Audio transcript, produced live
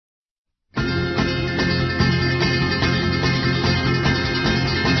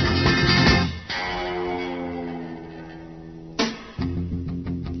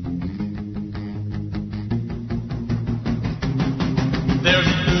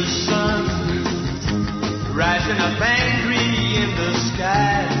rising up angry in the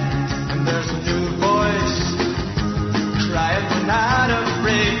sky, and there's a new voice crying, we're not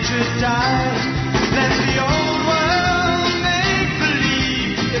afraid to die. Let the old world make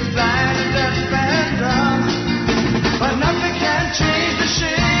believe it's blind and deaf and dumb, but nothing can change the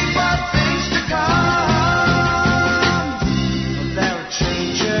shape of things to come. There are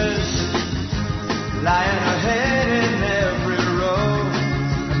changes lying ahead in every road,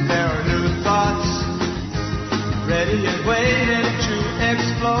 and there are new thoughts ready and waiting to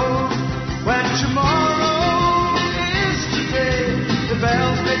explode. When tomorrow is today, the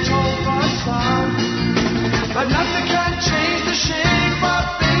bells may toll for song, but nothing can change the shape of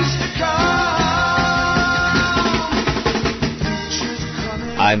things to come.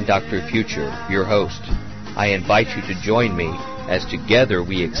 I'm Dr. Future, your host. I invite you to join me as together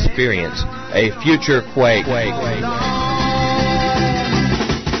we experience a future quake. There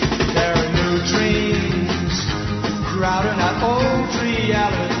are new dreams crowding out old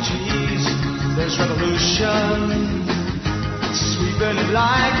realities. There's revolution sweeping it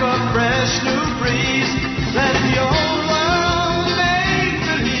like a fresh new breeze. Let the old world make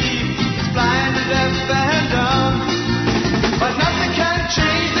believe it's blind and deaf and dumb, but nothing can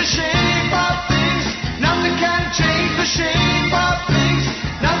change the shape of things. Nothing can change the shape of things.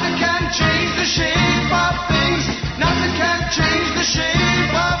 Nothing can change the shape of things. Nothing can change the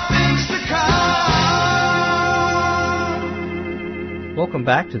shape of things to come. Welcome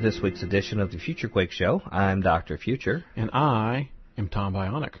back to this week's edition of the Future Quake Show. I'm Dr. Future. And I am Tom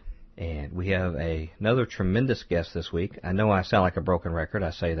Bionic. And we have another tremendous guest this week. I know I sound like a broken record.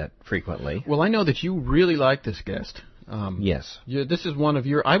 I say that frequently. Well, I know that you really like this guest. Yes. This is one of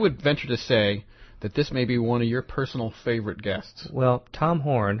your, I would venture to say that this may be one of your personal favorite guests. Well, Tom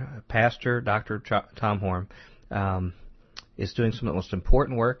Horn, Pastor Dr. Tom Horn, is doing some of the most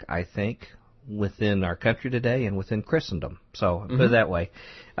important work, I think, within our country today and within Christendom. So, put it that way.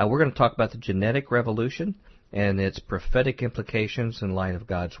 We're going to talk about the genetic revolution and its prophetic implications in light of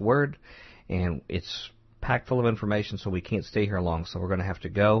God's Word. And it's packed full of information, so we can't stay here long. So we're going to have to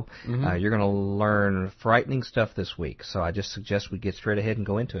go. You're going to learn frightening stuff this week. So I just suggest we get straight ahead and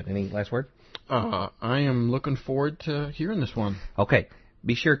go into it. Any last word? I am looking forward to hearing this one. Okay.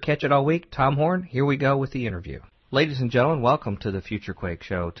 Be sure to catch it all week. Tom Horn, here we go with the interview. Ladies and gentlemen, welcome to the Future Quake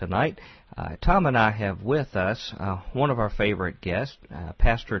Show tonight. Tom and I have with us one of our favorite guests,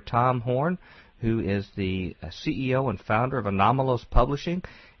 Pastor Tom Horn, who is the CEO and founder of Anomalos Publishing,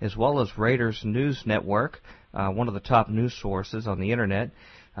 as well as Raiders News Network, one of the top news sources on the Internet,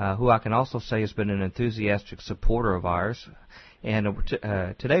 who I can also say has been an enthusiastic supporter of ours. And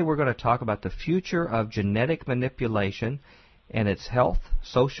today we're going to talk about the future of genetic manipulation and its health,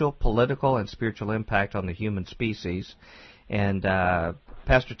 social, political, and spiritual impact on the human species. And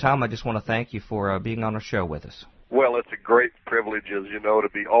Pastor Tom, I just want to thank you for being on our show with us. Well, it's a great privilege, as you know, to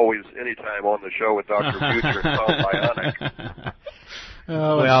be always, anytime on the show with Dr. Future and Tom Bionic.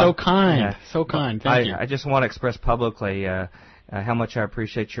 Oh, well, so kind. Yeah. So kind. Thank you. I just want to express publicly how much I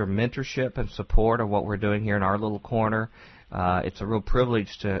appreciate your mentorship and support of what we're doing here in our little corner. It's a real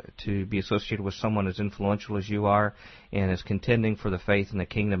privilege to be associated with someone as influential as you are and is contending for the faith in the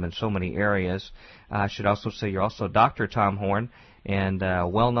kingdom in so many areas. I should also say you're also Dr. Tom Horn, and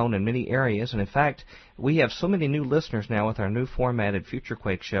well-known in many areas. And, in fact, we have so many new listeners now with our new formatted Future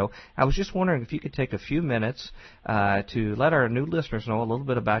Quake Show. I was just wondering if you could take a few minutes to let our new listeners know a little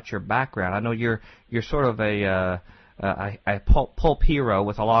bit about your background. I know you're sort of a pulp hero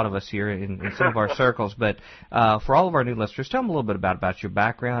with a lot of us here in some of our circles, but for all of our new listeners, tell them a little bit about your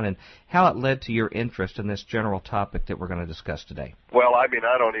background and how it led to your interest in this general topic that we're going to discuss today. Well, I mean,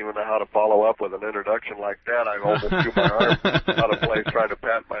 I don't even know how to follow up with an introduction like that. I almost threw my arm out of place trying to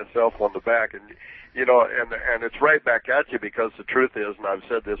pat myself on the back. And, you know, and it's right back at you, because the truth is, and I've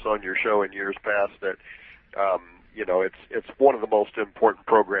said this on your show in years past, that you know, it's one of the most important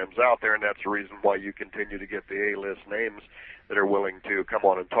programs out there, and that's the reason why you continue to get the A-list names that are willing to come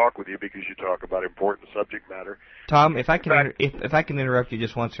on and talk with you, because you talk about important subject matter. Tom, if I can interrupt you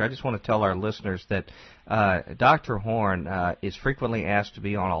just once here, I just want to tell our listeners that Dr. Horn is frequently asked to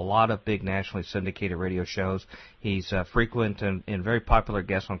be on a lot of big nationally syndicated radio shows. He's frequent and very popular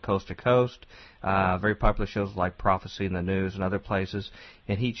guest on Coast to Coast, very popular shows like Prophecy in the News and other places,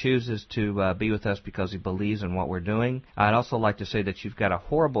 and he chooses to be with us because he believes in what we're doing. I'd also like to say that you've got a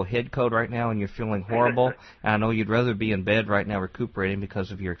horrible head cold right now and you're feeling horrible. I know you'd rather be in bed right right now recuperating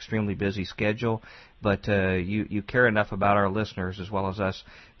because of your extremely busy schedule, but you care enough about our listeners as well as us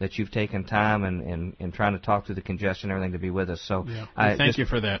that you've taken time and trying to talk through the congestion and everything to be with us. So thank you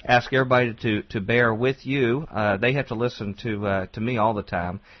for that. Ask everybody to bear with you. They have to listen to me all the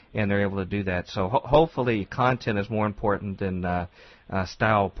time, and they're able to do that. So hopefully content is more important than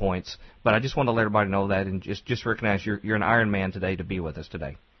style points. But I just want to let everybody know that, and just recognize you're an Iron Man today to be with us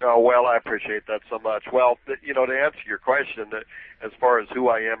today. Oh, well, I appreciate that so much. Well, to answer your question, as far as who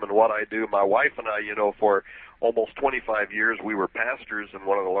I am and what I do, my wife and I, for almost 25 years, we were pastors in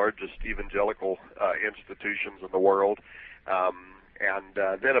one of the largest evangelical institutions in the world.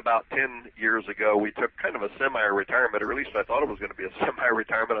 Then about 10 years ago, we took kind of a semi-retirement, or at least I thought it was going to be a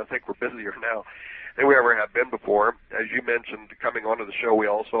semi-retirement. I think we're busier now than we ever have been before. As you mentioned, coming onto the show, we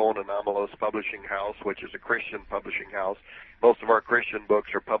also own Anomalos Publishing House, which is a Christian publishing house. Most of our Christian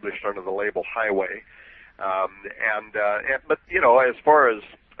books are published under the label Highway. But as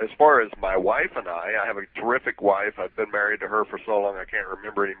far as my wife and I have a terrific wife. I've been married to her for so long I can't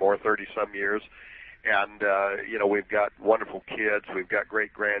remember anymore, 30-some years. And, we've got wonderful kids. We've got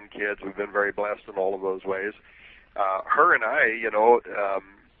great grandkids. We've been very blessed in all of those ways. Her and I,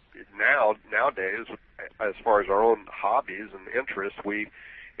 nowadays, as far as our own hobbies and interests, we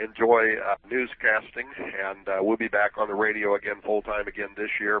enjoy newscasting, and we'll be back on the radio again full-time again this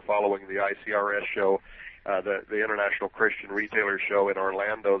year following the ICRS show, the International Christian Retailer Show in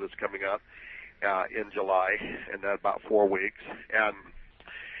Orlando that's coming up in July, in about 4 weeks.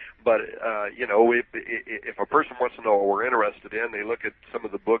 But if a person wants to know what we're interested in, they look at some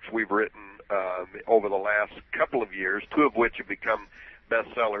of the books we've written over the last couple of years, 2 of which have become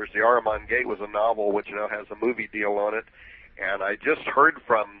bestsellers. The Ahriman Gate was a novel which now has a movie deal on it. And I just heard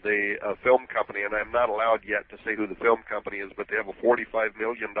from the film company, and I'm not allowed yet to say who the film company is, but they have a $45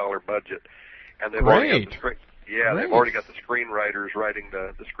 million budget. And they've already got they've already got the screenwriters writing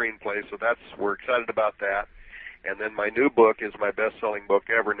the screenplay, so we're excited about that. And then my new book is my best-selling book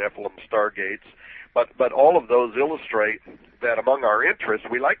ever, Nephilim Stargates. But all of those illustrate that among our interests,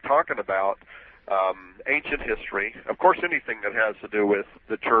 we like talking about ancient history. Of course, anything that has to do with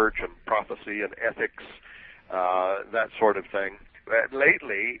the church and prophecy and ethics, that sort of thing.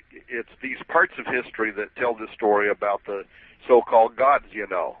 Lately, it's these parts of history that tell the story about the so-called gods,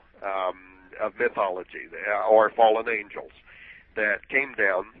 of mythology, or fallen angels that came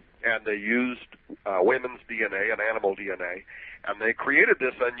down, and they used women's DNA and animal DNA, and they created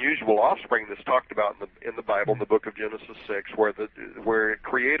this unusual offspring that's talked about in the Bible, in the book of Genesis 6, where it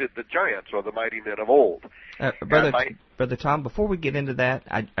created the giants, or the mighty men of old. Brother Tom, before we get into that,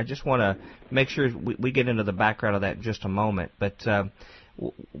 I just want to make sure we get into the background of that in just a moment. But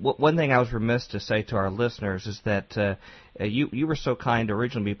one thing I was remiss to say to our listeners is that you were so kind to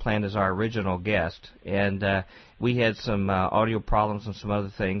originally be planned as our original guest, and we had some audio problems and some other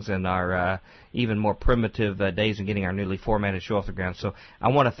things in our even more primitive days in getting our newly formatted show off the ground. So I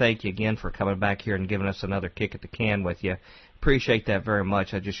want to thank you again for coming back here and giving us another kick at the can with you. Appreciate that very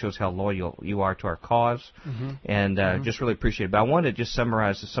much. That just shows how loyal you are to our cause, and just really appreciate it. But I want to just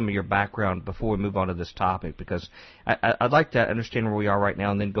summarize some of your background before we move on to this topic, because I'd like to understand where we are right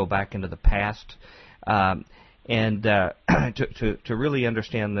now and then go back into the past, and to really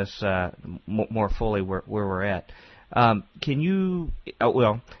understand this more fully where we're at. Can you?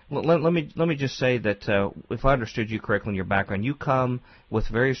 Let me just say that if I understood you correctly in your background, you come with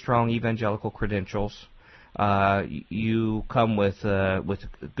very strong evangelical credentials. You come with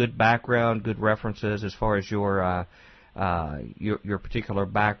good background, good references as far as your particular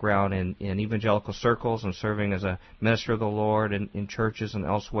background in evangelical circles and serving as a minister of the Lord in churches and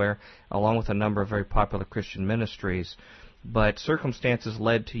elsewhere, along with a number of very popular Christian ministries. But circumstances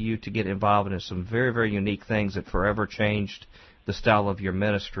led to you to get involved in some very, very unique things that forever changed the style of your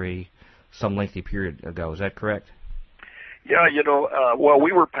ministry some lengthy period ago. Is that correct? Yeah, well,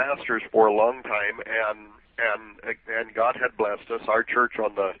 we were pastors for a long time, and God had blessed us. Our church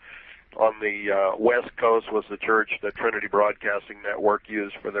on the West Coast was the church that Trinity Broadcasting Network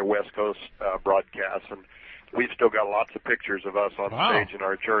used for their West Coast broadcasts, and we've still got lots of pictures of us on stage in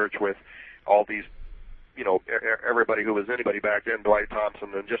our church with all these, everybody who was anybody back then, Dwight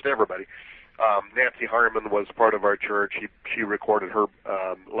Thompson and just everybody. Nancy Harmon was part of our church. She recorded her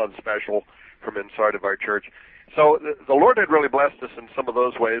Love Special from inside of our church. So the Lord had really blessed us in some of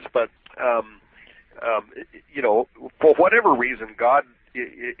those ways, but for whatever reason, God,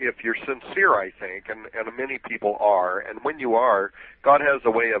 if you're sincere, I think, and many people are, and when you are, God has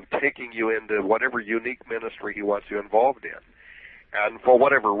a way of taking you into whatever unique ministry He wants you involved in. And for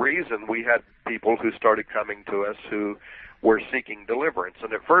whatever reason, we had people who started coming to us who were seeking deliverance.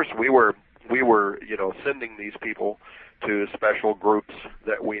 And at first, we were sending these people to special groups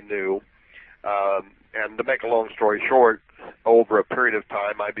that we knew. And to make a long story short, over a period of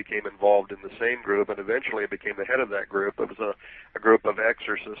time, I became involved in the same group, and eventually I became the head of that group. It was a group of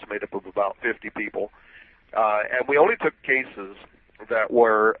exorcists made up of about 50 people. And we only took cases that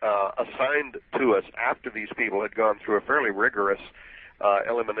were assigned to us after these people had gone through a fairly rigorous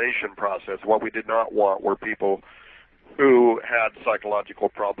elimination process. What we did not want were people who had psychological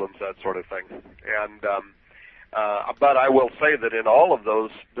problems, that sort of thing. And but I will say that in all of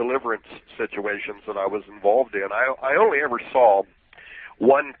those deliverance situations that I was involved in, I only ever saw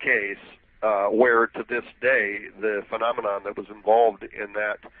one case where, to this day, the phenomenon that was involved in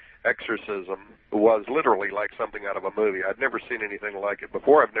that exorcism was literally like something out of a movie. I'd never seen anything like it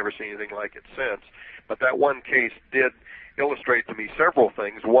before. I've never seen anything like it since. But that one case did illustrate to me several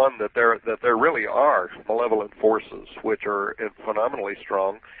things. One, that there really are malevolent forces which are phenomenally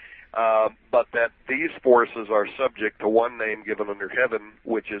strong. But that these forces are subject to one name given under heaven,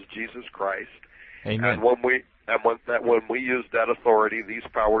 which is Jesus Christ. Amen. And when we used that authority, these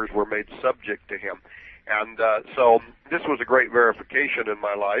powers were made subject to Him. And so this was a great verification in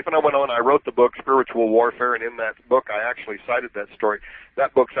my life. And I went on, I wrote the book Spiritual Warfare, and in that book I actually cited that story.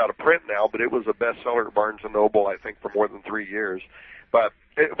 That book's out of print now, but it was a bestseller at Barnes & Noble, I think, for more than 3 years. But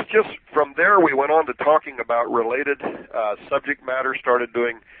it was just from there we went on to talking about related subject matter, started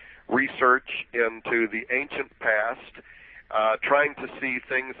doing research into the ancient past, trying to see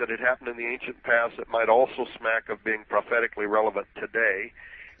things that had happened in the ancient past that might also smack of being prophetically relevant today.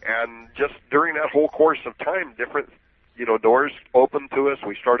 And just during that whole course of time, different, doors opened to us.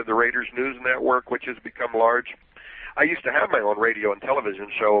 We started the Raiders News Network, which has become large. I used to have my own radio and television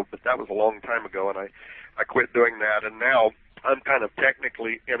show, but that was a long time ago, and I quit doing that. And now I'm kind of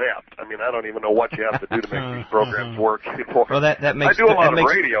technically inept. I mean, I don't even know what you have to do to make these programs work anymore. Well, that makes I do a lot of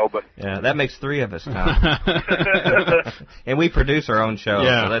radio, but yeah, that makes 3 of us, Tom. And we produce our own show,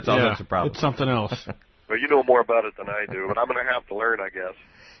 so that's all that's a problem. It's something else. Well, you know more about it than I do, but I'm going to have to learn, I guess.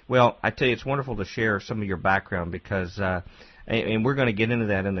 Well, I tell you, it's wonderful to share some of your background because, and we're going to get into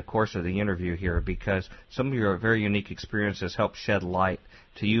that in the course of the interview here, because some of your very unique experiences help shed light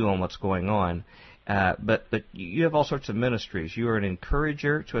to you on what's going on. But you have all sorts of ministries. You are an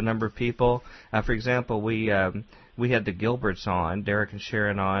encourager to a number of people. For example, we had the Gilberts on, Derek and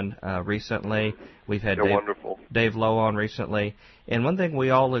Sharon on recently. We've had Dave Lowe on recently. And one thing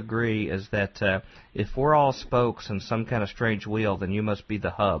we all agree is that if we're all spokes in some kind of strange wheel, then you must be the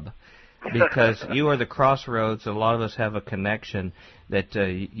hub. Because you are the crossroads. A lot of us have a connection that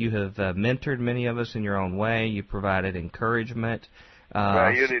you have mentored many of us in your own way. You provided encouragement.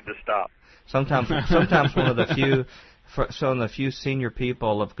 Well, you need to stop. Sometimes one of the few senior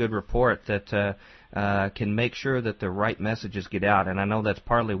people of good report that can make sure that the right messages get out. And I know that's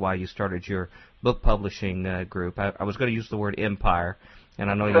partly why you started your book publishing group. I was going to use the word empire, and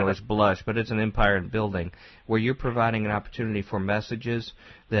I know you always blush, but it's an empire in building, where you're providing an opportunity for messages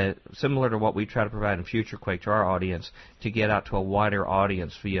that, similar to what we try to provide in Future Quake to our audience, to get out to a wider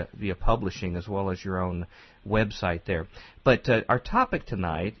audience via publishing as well as your own website there. But our topic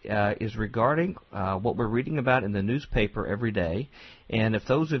tonight is regarding what we're reading about in the newspaper every day. And if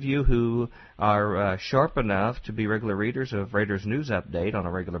those of you who are sharp enough to be regular readers of Raiders News Update on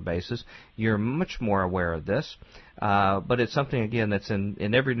a regular basis, you're much more aware of this. But it's something, again, that's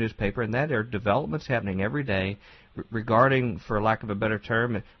in every newspaper, and that are developments happening every day regarding, for lack of a better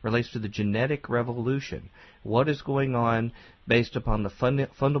term, it relates to the genetic revolution. What is going on based upon the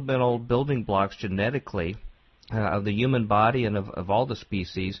fundamental building blocks genetically of the human body and of all the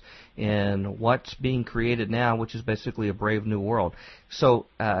species, and what's being created now, which is basically a brave new world. So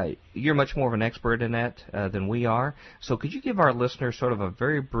you're much more of an expert in that than we are. So could you give our listeners sort of a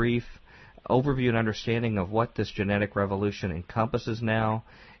very brief overview and understanding of what this genetic revolution encompasses now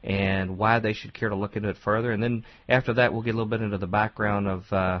and why they should care to look into it further? And then after that, we'll get a little bit into the background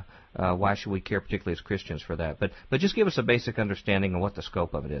of why should we care, particularly as Christians, for that. But just give us a basic understanding of what the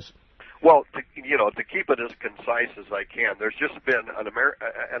scope of it is. Well, to keep it as concise as I can, there's just been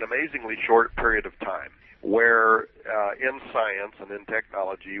an amazingly short period of time where in science and in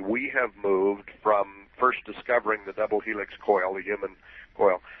technology we have moved from first discovering the double helix coil, the human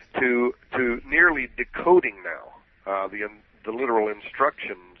coil, to nearly decoding now the literal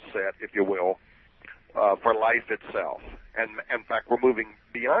instruction set, if you will, for life itself. And in fact, we're moving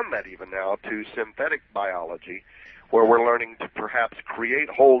beyond that even now to synthetic biology, where we're learning to perhaps create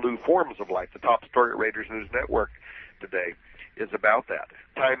whole new forms of life. The top story at Raiders News Network today is about that.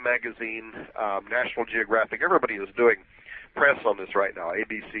 Time Magazine, National Geographic, everybody is doing press on this right now,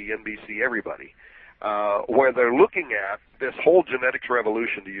 ABC, NBC, everybody. where they're looking at this whole genetics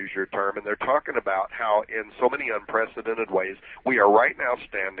revolution, to use your term, and they're talking about how in so many unprecedented ways we are right now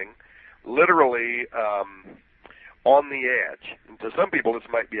standing literally on the edge. And to some people, this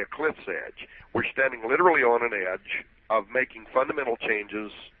might be a cliff's edge. We're standing literally on an edge of making fundamental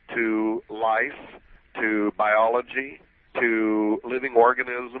changes to life, to biology, to living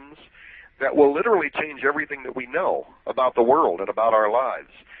organisms that will literally change everything that we know about the world and about our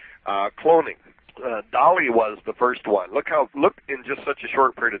lives. Cloning. Dolly was the first one. Look in just such a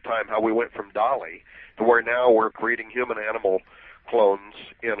short period of time how we went from Dolly to where now we're creating human-animal clones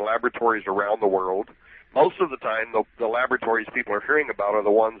in laboratories around the world. Most of the time, the laboratories people are hearing about are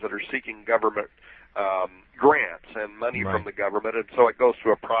the ones that are seeking government grants and money from the government, and so it goes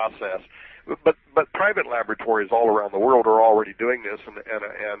through a process. But private laboratories all around the world are already doing this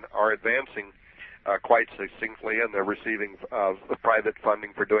and are advancing quite succinctly, and they're receiving private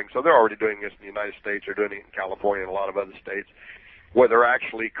funding for doing so. They're already doing this in the United States. They're doing it in California and a lot of other states, where they're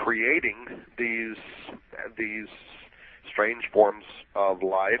actually creating these strange forms of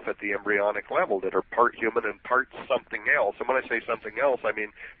life at the embryonic level that are part human and part something else. And when I say something else, I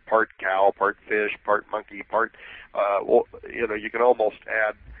mean part cow, part fish, part monkey, part, you can almost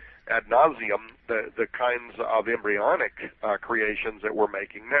add ad nauseum the kinds of embryonic creations that we're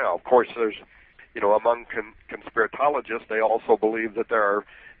making now. Of course, there's, among conspiratologists, they also believe that there are,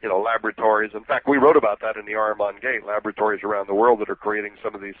 laboratories. In fact, we wrote about that in the Armand Gate, laboratories around the world that are creating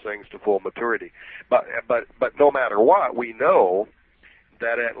some of these things to full maturity. But no matter what, we know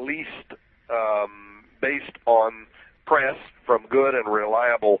that at least based on press from good and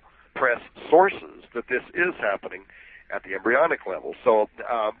reliable press sources, that this is happening at the embryonic level. So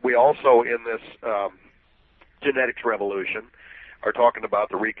we also, in this genetics revolution, are talking about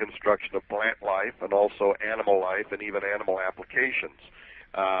the reconstruction of plant life and also animal life and even animal applications.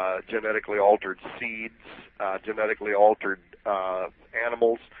 Genetically altered seeds, genetically altered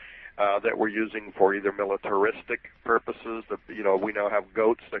animals that we're using for either militaristic purposes. We now have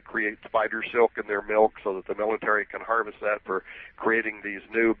goats that create spider silk in their milk so that the military can harvest that for creating these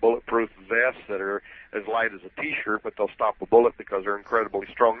new bulletproof vests that are as light as a T-shirt, but they'll stop a bullet because they're incredibly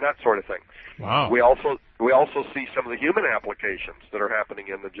strong, that sort of thing. Wow. We also see some of the human applications that are happening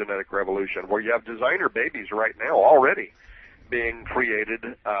in the genetic revolution, where you have designer babies right now already being created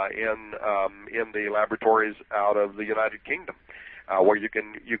in the laboratories out of the United Kingdom, where you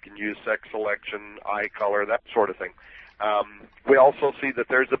can use sex selection, eye color, that sort of thing. We also see that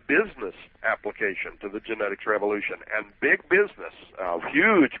there's a business application to the genetics revolution, and big business,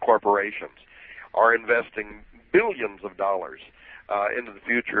 huge corporations, are investing billions of dollars into the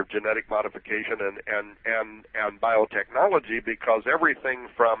future of genetic modification and biotechnology, because everything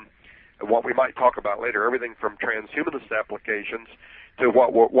from what we might talk about later, everything from transhumanist applications to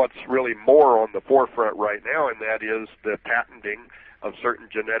what's really more on the forefront right now, and that is the patenting of certain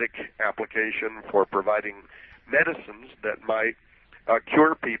genetic application for providing medicines that might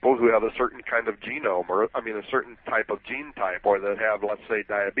cure people who have a certain kind of genome, a certain type of gene type, or that have, let's say,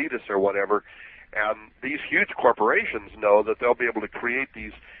 diabetes or whatever. And these huge corporations know that they'll be able to create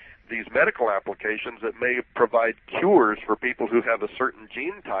these medical applications that may provide cures for people who have a certain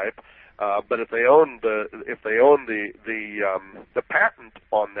gene type. But if they own the patent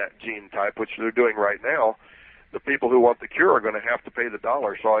on that gene type, which they're doing right now, the people who want the cure are going to have to pay the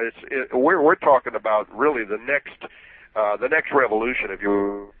dollar. So we're talking about really the next revolution, if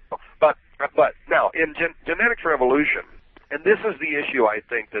you will. But now in genetics revolution, and this is the issue I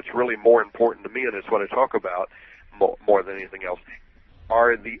think that's really more important to me, and it's what I talk about more than anything else,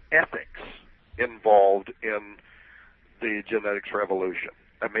 are the ethics involved in the genetics revolution.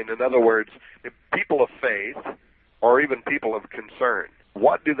 I mean, in other words, if people of faith or even people of concern,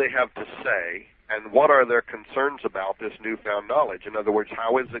 what do they have to say, and what are their concerns about this newfound knowledge? In other words,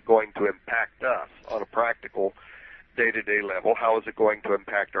 how is it going to impact us on a practical day-to-day level? How is it going to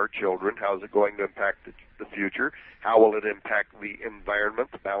impact our children? How is it going to impact the future? How will it impact the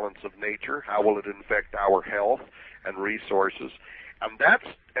environment, the balance of nature? How will it affect our health and resources?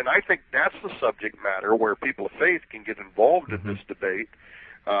 And I think that's the subject matter where people of faith can get involved in this debate,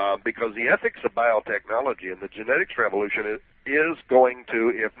 because the ethics of biotechnology and the genetics revolution is going to,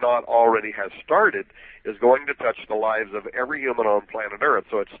 if not already has started, is going to touch the lives of every human on planet Earth.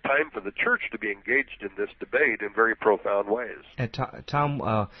 So it's time for the church to be engaged in this debate in very profound ways. And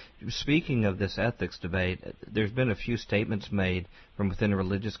Tom, speaking of this ethics debate, there's been a few statements made from within the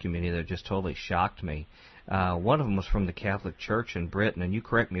religious community that just totally shocked me. One of them was from the Catholic Church in Britain, and you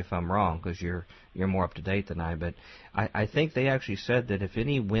correct me if I'm wrong, because you're more up to date than I. But I think they actually said that if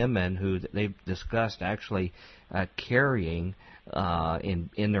any women who they've discussed actually carrying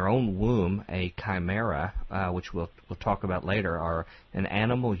in their own womb a chimera, which we'll talk about later, are an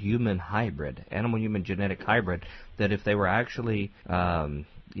animal-human hybrid, animal-human genetic hybrid, that if they were actually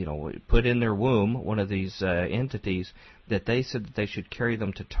put in their womb, one of these entities, that they said that they should carry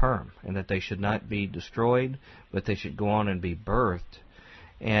them to term and that they should not be destroyed, but they should go on and be birthed.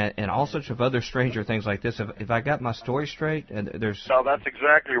 And all sorts of other stranger things like this. If I got my story straight, and there's... No, that's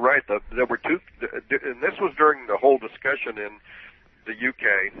exactly right. There were two, and this was during the whole discussion in the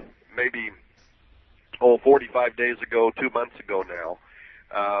UK, maybe 45 days ago, 2 months ago now,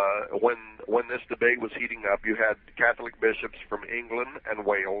 when this debate was heating up. You had Catholic bishops from England and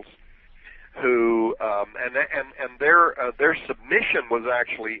Wales who, and their submission was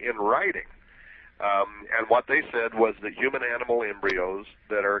actually in writing. And what they said was that human animal embryos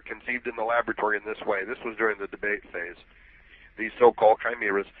that are conceived in the laboratory in this way, this was during the debate phase, these so-called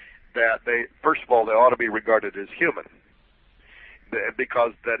chimeras, that they, first of all, they ought to be regarded as human.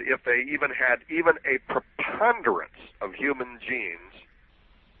 Because that if they even had even a preponderance of human genes,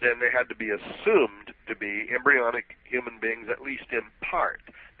 then they had to be assumed to be embryonic human beings, at least in part.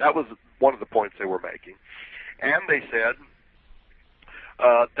 That was one of the points they were making. And they said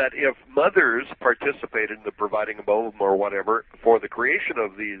that if mothers participated in the providing of ovum or whatever for the creation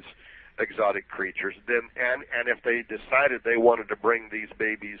of these exotic creatures, then and if they decided they wanted to bring these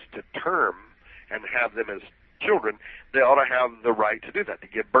babies to term and have them as children, they ought to have the right to do that, to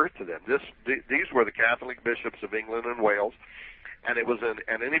give birth to them. These were the Catholic bishops of England and Wales, and it was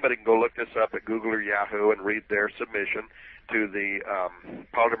and anybody can go look this up at Google or Yahoo and read their submission to the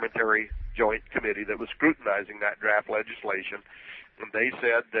Parliamentary Joint Committee that was scrutinizing that draft legislation. And they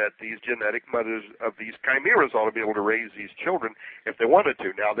said that these genetic mothers of these chimeras ought to be able to raise these children if they wanted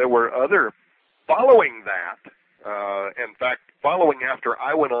to. Now, there were other following that. In fact, following after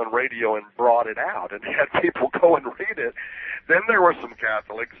I went on radio and brought it out and had people go and read it, then there were some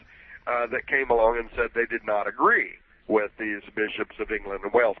Catholics that came along and said they did not agree with these bishops of England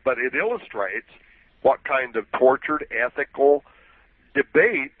and Wales. But it illustrates what kind of tortured ethical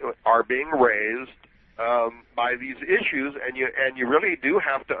debate are being raised by these issues, and you really do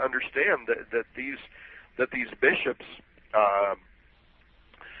have to understand that these bishops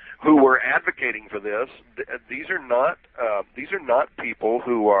who were advocating for this, these are not people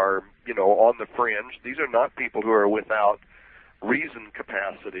who are on the fringe. These are not people who are without reason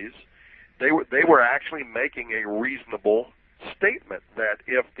capacities. They were actually making a reasonable statement that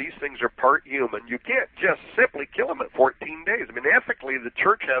if these things are part human, you can't just simply kill them at 14 days. I mean, ethically, the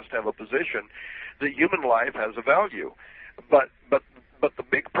church has to have a position that human life has a value. But the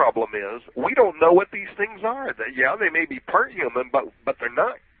big problem is we don't know what these things are. That, yeah, they may be part human, but they're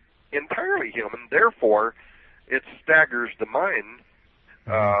not entirely human. Therefore, it staggers the mind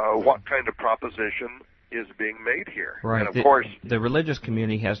what kind of proposition is being made here. Right. And of course, the religious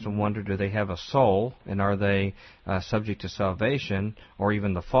community has to wonder, do they have a soul, and are they subject to salvation or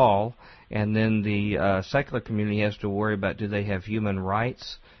even the fall? And then the secular community has to worry about, do they have human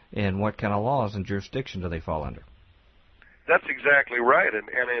rights, and what kind of laws and jurisdiction do they fall under? That's exactly right, and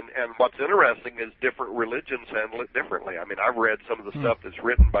what's interesting is different religions handle it differently. I mean, I've read some of the stuff that's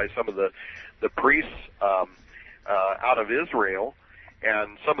written by some of the priests out of Israel,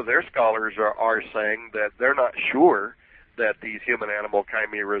 and some of their scholars are saying that they're not sure that these human-animal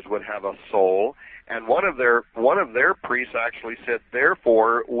chimeras would have a soul. And one of their priests actually said,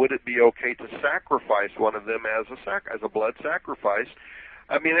 therefore, would it be okay to sacrifice one of them as a blood sacrifice?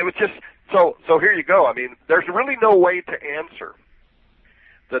 I mean, it was just so here you go. I mean, there's really no way to answer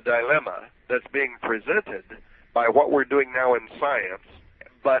the dilemma that's being presented by what we're doing now in science,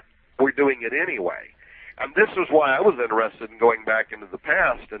 but we're doing it anyway. And this is why I was interested in going back into the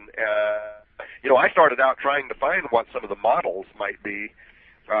past. And, I started out trying to find what some of the models might be,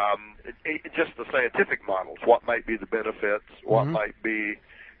 just the scientific models, what might be the benefits, what might be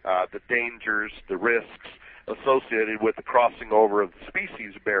the dangers, the risks associated with the crossing over of the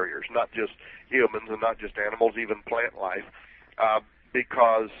species barriers, not just humans and not just animals, even plant life.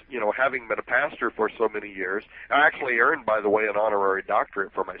 Because, having been a pastor for so many years, I actually earned, by the way, an honorary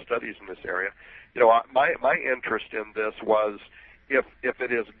doctorate for my studies in this area. My interest in this was if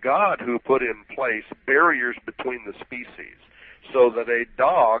it is God who put in place barriers between the species so that a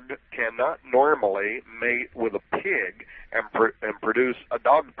dog cannot normally mate with a pig and produce a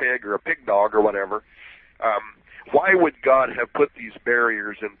dog pig or a pig dog or whatever, why would God have put these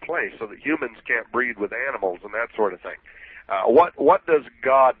barriers in place so that humans can't breed with animals and that sort of thing? What does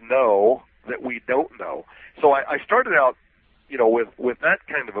God know that we don't know? So I started out, with that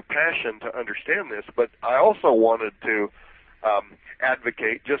kind of a passion to understand this, but I also wanted to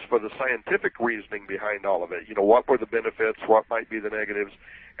advocate just for the scientific reasoning behind all of it. You know, what were the benefits, what might be the negatives.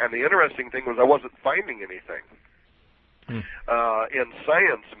 And the interesting thing was I wasn't finding anything in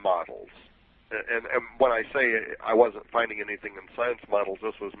science models. And when I say I wasn't finding anything in science models,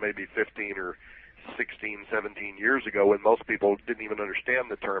 this was maybe 15 or 16, 17 years ago when most people didn't even understand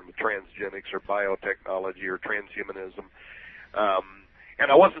the term transgenics or biotechnology or transhumanism.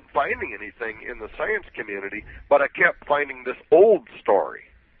 And I wasn't finding anything in the science community, but I kept finding this old story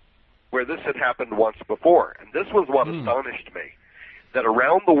where this had happened once before. And this was what astonished me, that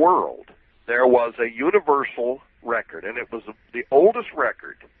around the world there was a universal record, and it was the oldest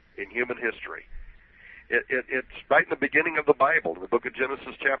record in human history. It's right in the beginning of the Bible, in the book of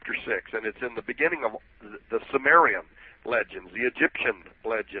Genesis chapter 6, and it's in the beginning of the Sumerian legends, the Egyptian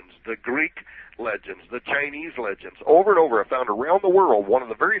legends, the Greek legends, the Chinese legends. Over and over, I found around the world, one of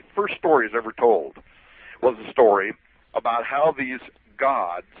the very first stories ever told was a story about how these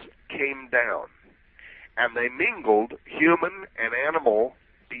gods came down, and they mingled human and animal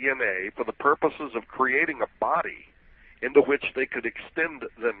DNA for the purposes of creating a body into which they could extend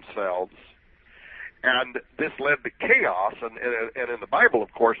themselves. And this led to chaos, and in the Bible,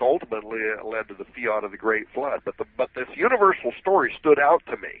 of course, ultimately it led to the fiat of the Great Flood. But this universal story stood out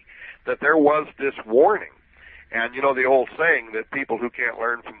to me, that there was this warning. And you know the old saying that people who can't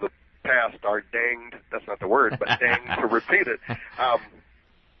learn from the past are danged, that's not the word, but danged to repeat it.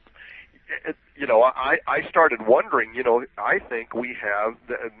 You know, I started wondering, you know, I think we have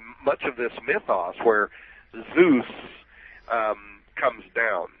much of this mythos where Zeus comes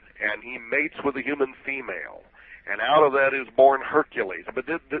down, and he mates with a human female, and out of that is born Hercules. But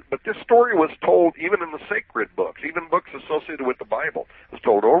this story was told even in the sacred books, even books associated with the Bible. It was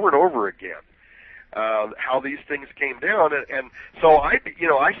told over and over again how these things came down, and so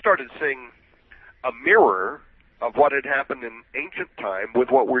I started seeing a mirror of what had happened in ancient time with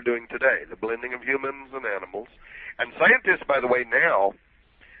what we're doing today, the blending of humans and animals. And scientists, by the way, now,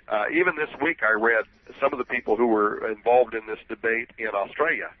 even this week I read some of the people who were involved in this debate in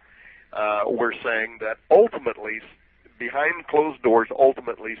Australia were saying that ultimately, behind closed doors,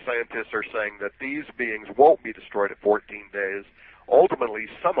 ultimately scientists are saying that these beings won't be destroyed at 14 days. Ultimately,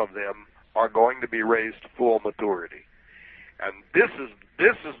 some of them are going to be raised to full maturity. And this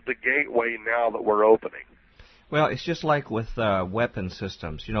is the gateway now that we're opening. Well, it's just like with weapon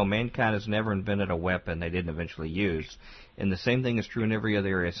systems. You know, mankind has never invented a weapon they didn't eventually use. And the same thing is true in every other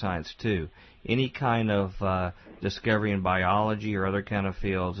area of science, too. Any kind of discovery in biology or other kind of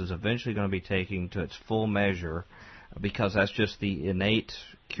fields is eventually going to be taken to its full measure, because that's just the innate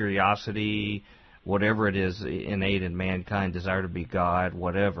curiosity, whatever it is innate in mankind, desire to be God,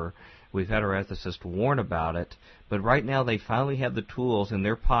 whatever. We've had our ethicists warn about it, but right now they finally have the tools in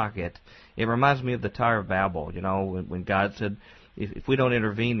their pocket. It reminds me of the Tower of Babel, you know, when God said, if we don't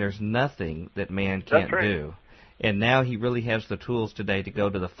intervene, there's nothing that man can't do. And now he really has the tools today to go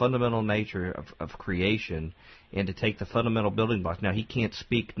to the fundamental nature of creation and to take the fundamental building blocks. Now, he can't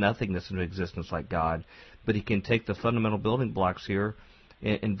speak nothingness into existence like God, but he can take the fundamental building blocks here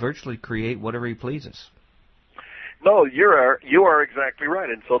and virtually create whatever he pleases. No, you are exactly right.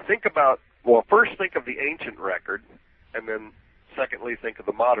 And so first think of the ancient record, and then secondly think of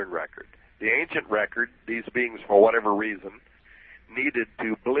the modern record. The ancient record, these beings, for whatever reason, needed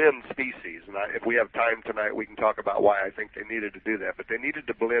to blend species. And if we have time tonight, we can talk about why I think they needed to do that. But they needed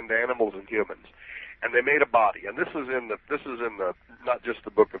to blend animals and humans, and they made a body. And this is in the not just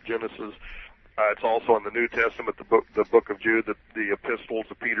the book of Genesis. It's also in the New Testament, the book of Jude, the epistles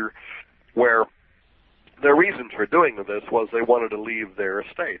of Peter, where their reasons for doing this was they wanted to leave their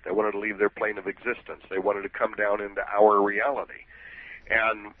estate. They wanted to leave their plane of existence. They wanted to come down into our reality.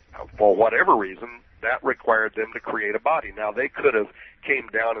 And for whatever reason, that required them to create a body. Now, they could have came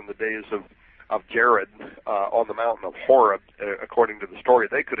down in the days of Jared on the mountain of Horeb, according to the story.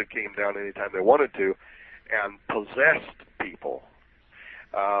 They could have came down anytime they wanted to and possessed people.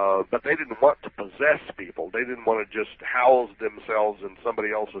 But they didn't want to possess people. They didn't want to just house themselves in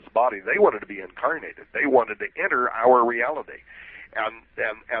somebody else's body. They wanted to be incarnated. They wanted to enter our reality.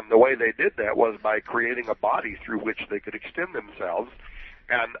 And the way they did that was by creating a body through which they could extend themselves.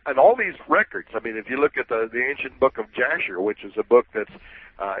 And all these records, I mean, if you look at the ancient book of Jasher, which is a book that's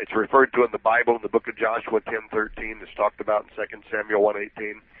it's referred to in the Bible, in the book of Joshua 10:13, it's talked about in 2 Samuel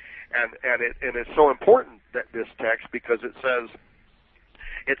 1:18, and it's so important that this text because it says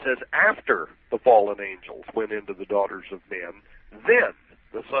after the fallen angels went into the daughters of men, then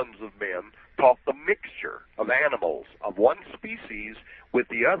the sons of men taught the mixture of animals of one species with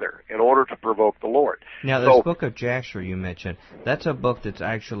the other in order to provoke the Lord. Now, this book of Jasher you mentioned, that's a book that's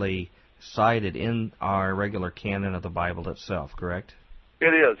actually cited in our regular canon of the Bible itself, correct?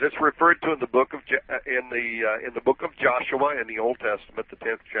 It is. It's referred to in the book of in the book of Joshua in the Old Testament, the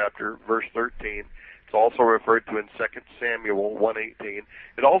 10th chapter, verse 13. It's also referred to in 2 Samuel 1:18.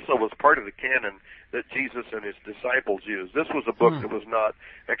 It also was part of the canon that Jesus and his disciples used. This was a book that was not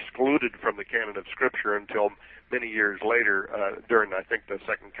excluded from the canon of Scripture until many years later, during, I think, the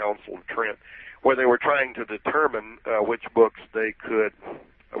Second Council of Trent, where they were trying to determine which books they could,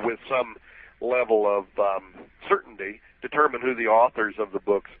 with some level of certainty, determine who the authors of the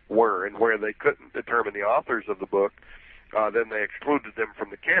books were. And where they couldn't determine the authors of the book, then they excluded them from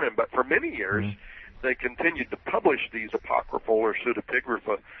the canon. But for many years, they continued to publish these apocryphal or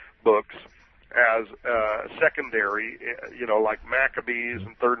pseudepigrapha books as secondary, like Maccabees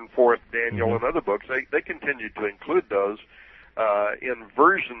and 3rd and 4th Daniel and other books. They continued to include those in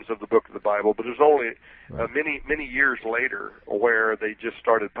versions of the book of the Bible, but it was only many years later where they just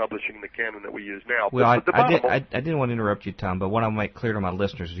started publishing the canon that we use now. Well, I didn't want to interrupt you, Tom, but what I want to make clear to my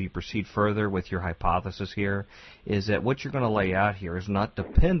listeners as you proceed further with your hypothesis here is that what you're going to lay out here is not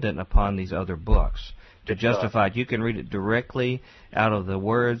dependent upon these other books to justify it. You can read it directly out of the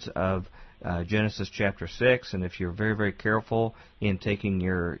words of Genesis chapter 6, and if you're very, very careful in taking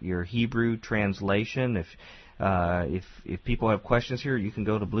your Hebrew translation, if people have questions here, you can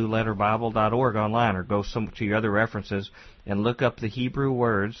go to blueletterbible.org online or go to your other references and look up the Hebrew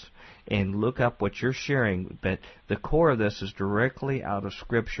words and look up what you're sharing. But the core of this is directly out of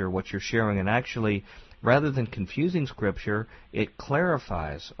Scripture, what you're sharing, and actually, rather than confusing Scripture, it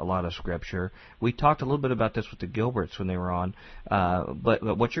clarifies a lot of Scripture. We talked a little bit about this with the Gilberts when they were on, but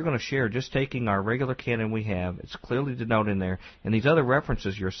what you're going to share, just taking our regular canon we have, it's clearly denoted in there, and these other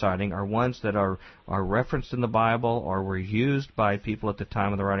references you're citing are ones that are referenced in the Bible or were used by people at the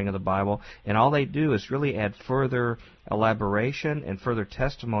time of the writing of the Bible, and all they do is really add further elaboration and further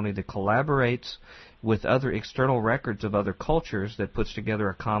testimony that collaborates with other external records of other cultures that puts together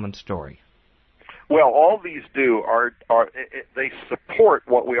a common story. Well, all these do they support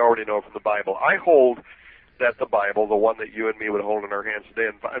what we already know from the Bible. I hold that the Bible, the one that you and me would hold in our hands today,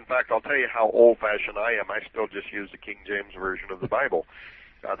 in fact, I'll tell you how old-fashioned I am. I still just use the King James Version of the Bible.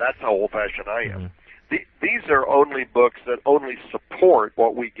 That's how old-fashioned I am. These are only books that only support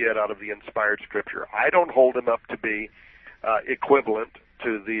what we get out of the inspired Scripture. I don't hold them up to be equivalent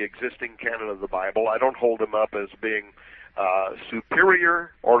to the existing canon of the Bible. I don't hold them up as being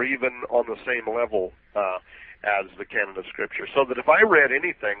superior or even on the same level as the canon of Scripture. So that if I read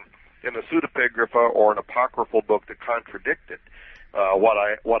anything in a pseudepigrapha or an apocryphal book that contradicted what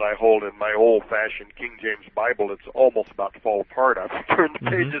I hold in my old-fashioned King James Bible, it's almost about to fall apart. I've turned the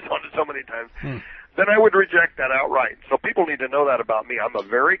pages on it so many times. Then I would reject that outright. So people need to know that about me. I'm a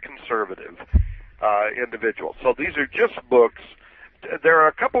very conservative individual. So these are just books. There are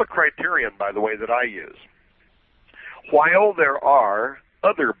a couple of criterion, by the way, that I use. While there are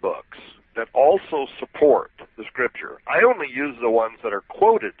other books that also support the Scripture, I only use the ones that are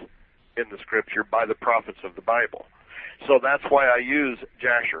quoted in the Scripture by the prophets of the Bible. So that's why I use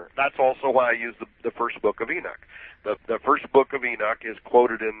Jasher. That's also why I use the first book of Enoch. The first book of Enoch is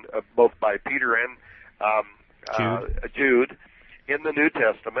quoted in both by Peter and Jude in the New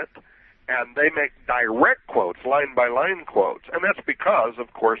Testament, and they make direct quotes, line-by-line quotes, and that's because,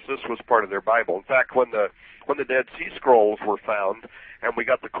 of course, this was part of their Bible. In fact, when the Dead Sea Scrolls were found, and we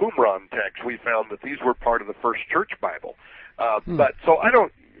got the Qumran text, we found that these were part of the first church Bible. But so I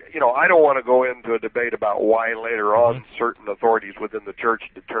don't want to go into a debate about why later on certain authorities within the church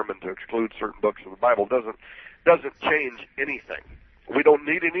determined to exclude certain books of the Bible. Doesn't change anything. We don't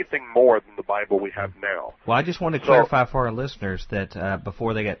need anything more than the Bible we have now. Well, I just want to clarify for our listeners that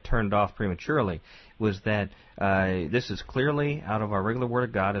before they get turned off prematurely, was that this is clearly out of our regular Word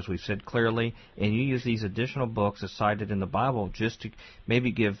of God, as we've said clearly, and you use these additional books as cited in the Bible just to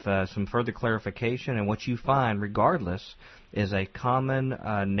maybe give some further clarification, and what you find, regardless, is a common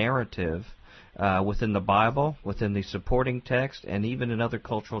narrative within the Bible, within the supporting text, and even in other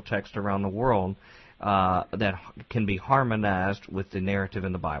cultural texts around the world that can be harmonized with the narrative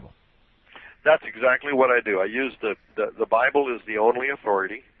in the Bible. That's exactly what I do. I use the Bible is the only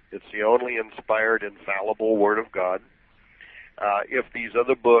authority. It's the only inspired, infallible Word of God. If these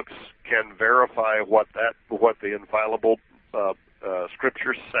other books can verify what the infallible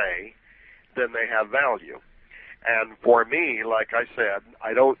Scriptures say, then they have value. And for me, like I said,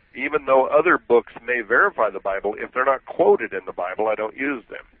 I don't, even though other books may verify the Bible, if they're not quoted in the Bible, I don't use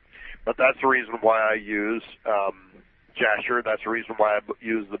them. But that's the reason why I use Jasher. That's the reason why I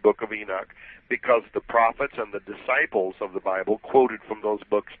use the book of Enoch, because the prophets and the disciples of the Bible quoted from those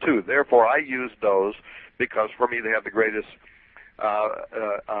books too. Therefore, I use those because for me they have the greatest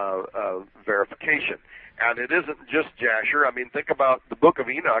verification. And it isn't just Jasher. I mean, think about the book of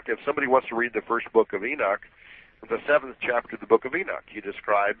Enoch. If somebody wants to read the first book of Enoch, the 7th chapter of the book of Enoch, he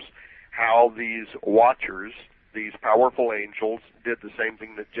describes how these watchers, these powerful angels, did the same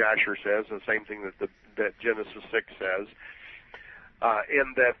thing that Jasher says, and the same thing that Genesis 6 says,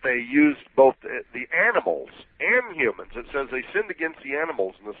 in that they used both the animals and humans. It says they sinned against the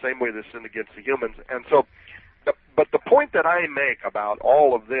animals in the same way they sinned against the humans. And so, but the point that I make about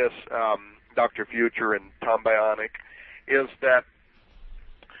all of this, Dr. Future and Tom Bionic, is that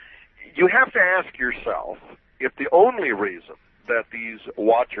you have to ask yourself if the only reason that these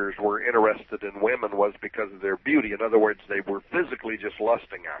watchers were interested in women was because of their beauty, in other words, they were physically just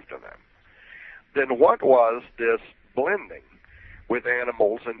lusting after them, then what was this blending with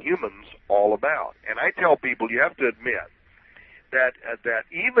animals and humans all about? And I tell people, you have to admit that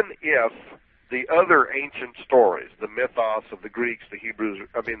even if the other ancient stories, the mythos of the Greeks, the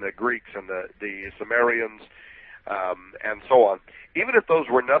Greeks and the Sumerians, and so on, even if those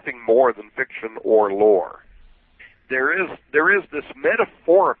were nothing more than fiction or lore, there is this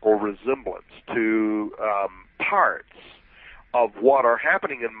metaphorical resemblance to parts of what are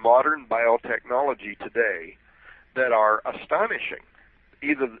happening in modern biotechnology today that are astonishing.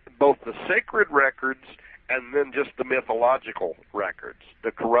 Either both the sacred records and then just the mythological records,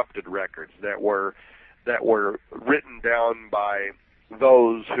 the corrupted records that were written down by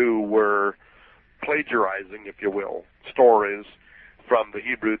those who were plagiarizing, if you will, stories from the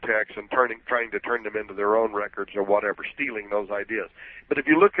Hebrew text and trying to turn them into their own records or whatever, stealing those ideas. But if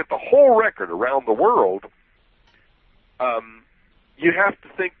you look at the whole record around the world, you have to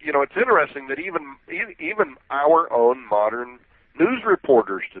think, it's interesting that even our own modern news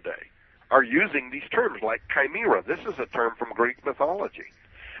reporters today are using these terms like chimera. This is a term from Greek mythology.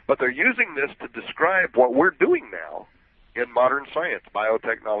 But they're using this to describe what we're doing now in modern science,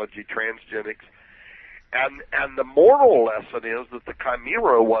 biotechnology, transgenics. And the moral lesson is that the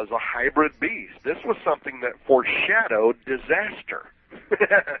chimera was a hybrid beast. This was something that foreshadowed disaster.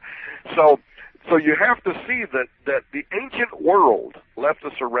 So you have to see that the ancient world left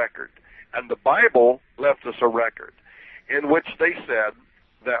us a record, and the Bible left us a record, in which they said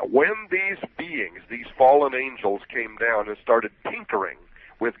that when these beings, these fallen angels, came down and started tinkering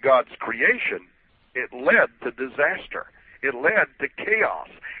with God's creation, it led to disaster. It led to chaos.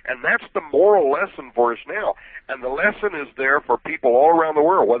 And that's the moral lesson for us now. And the lesson is there for people all around the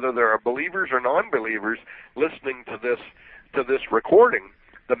world, whether they're believers or non-believers listening to this recording.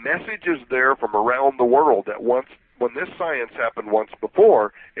 The message is there from around the world that when this science happened once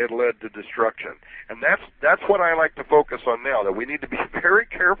before, it led to destruction. And that's what I like to focus on now, that we need to be very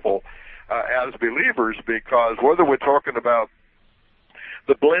careful as believers, because whether we're talking about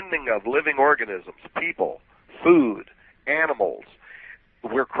the blending of living organisms, people, food, animals,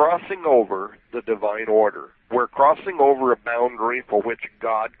 we're crossing over the divine order. We're crossing over a boundary for which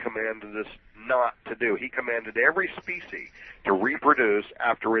God commanded us not to do. He commanded every species to reproduce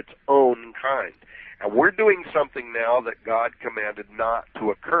after its own kind. And we're doing something now that God commanded not to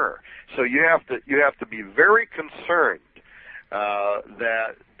occur. So you have to be very concerned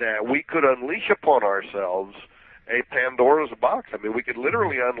that we could unleash upon ourselves a Pandora's box. I mean, we could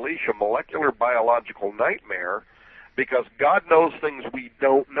literally unleash a molecular biological nightmare, because God knows things we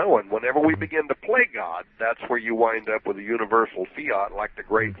don't know. And whenever we begin to play God, that's where you wind up with a universal fiat like the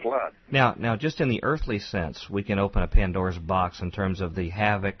Great Flood. Now, just in the earthly sense, we can open a Pandora's box in terms of the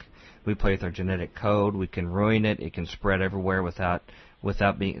havoc we play with our genetic code. We can ruin it. It can spread everywhere without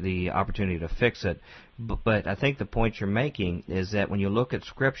being the opportunity to fix it. But I think the point you're making is that when you look at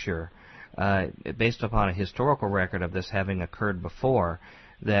Scripture, based upon a historical record of this having occurred before,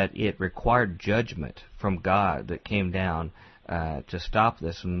 that it required judgment from God that came down to stop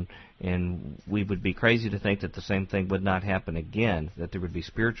this, and we would be crazy to think that the same thing would not happen again, that there would be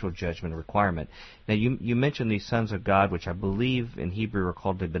spiritual judgment requirement. Now, you mentioned these sons of God, which I believe in Hebrew are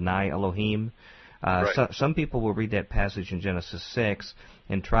called the B'nai Elohim. Right. Some people will read that passage in Genesis 6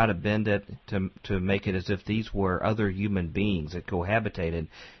 and try to bend it to make it as if these were other human beings that cohabitated.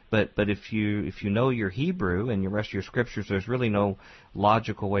 But if you know your Hebrew and the rest of your scriptures, there's really no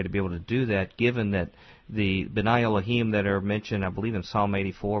logical way to be able to do that, given that the B'nai Elohim that are mentioned, I believe in Psalm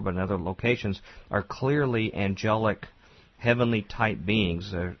 84, but in other locations, are clearly angelic, heavenly type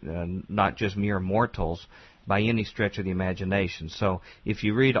beings, not just mere mortals by any stretch of the imagination. So if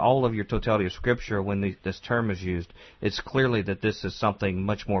you read all of your totality of Scripture when this term is used, it's clearly that this is something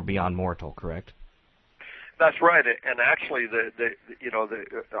much more beyond mortal, correct? That's right, and actually,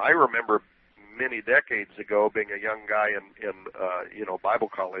 I remember many decades ago being a young guy in Bible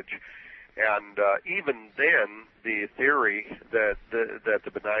college, And even then, the theory that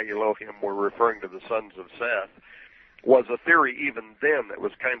the B'nai Elohim were referring to the sons of Seth was a theory even then that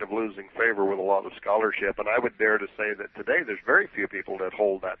was kind of losing favor with a lot of scholarship. And I would dare to say that today there's very few people that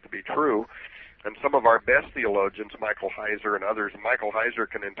hold that to be true. And some of our best theologians, Michael Heiser and others, Michael Heiser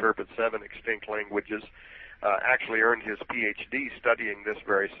can interpret 7 extinct languages, actually earned his PhD studying this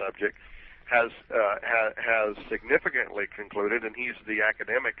very subject, has significantly concluded, and he's the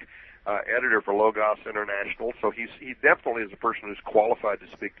academic editor for Logos International, so he definitely is a person who's qualified to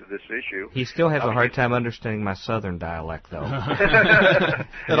speak to this issue. He still has a hard time understanding my southern dialect, though.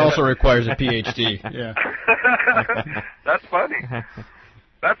 That also requires a PhD. Yeah. That's funny.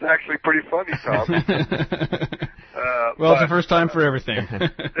 That's actually pretty funny, Tom. Well, it's the first time for everything.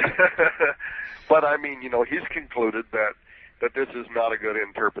 But, I mean, he's concluded that this is not a good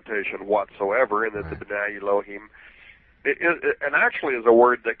interpretation whatsoever, and that the B'nai Elohim, and actually is a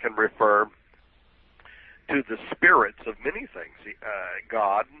word that can refer to the spirits of many things,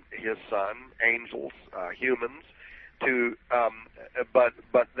 God, His Son, angels, humans, but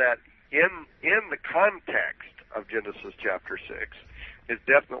that in the context of Genesis chapter 6 is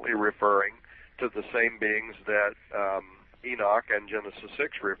definitely referring to the same beings that Enoch and Genesis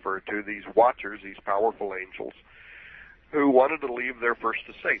 6 refer to, these watchers, these powerful angels, who wanted to leave their first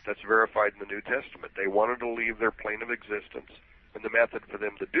estate. That's verified in the New Testament. They wanted to leave their plane of existence, and the method for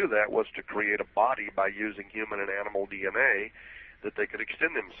them to do that was to create a body by using human and animal DNA that they could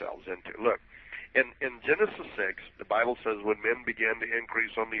extend themselves into. Look, in Genesis 6, the Bible says when men began to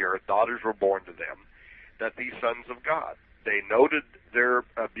increase on the earth, daughters were born to them, that these sons of God, they noted their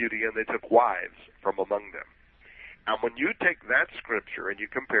beauty and they took wives from among them. And when you take that scripture and you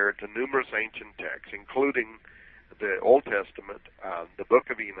compare it to numerous ancient texts, including the Old Testament, the Book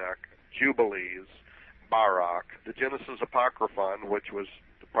of Enoch, Jubilees, Barak, the Genesis Apocryphon, which was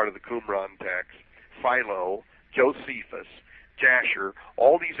part of the Qumran text, Philo, Josephus, Jasher,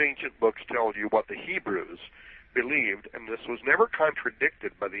 all these ancient books tell you what the Hebrews believed, and this was never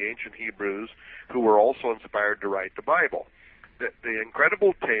contradicted by the ancient Hebrews who were also inspired to write the Bible. The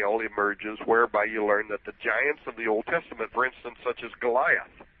incredible tale emerges whereby you learn that the giants of the Old Testament, for instance, such as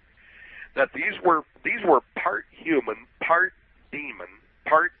Goliath, that these were part human, part demon,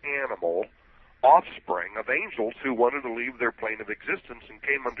 part animal, offspring of angels who wanted to leave their plane of existence and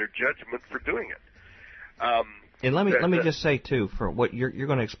came under judgment for doing it. And let me just say too, for what you're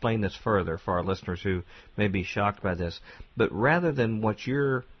going to explain this further for our listeners who may be shocked by this, but rather than what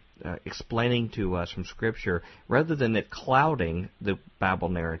you're explaining to us from Scripture, rather than it clouding the Bible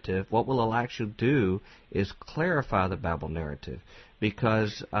narrative, what we'll actually do is clarify the Bible narrative,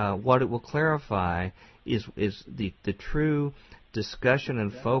 because what it will clarify is the true discussion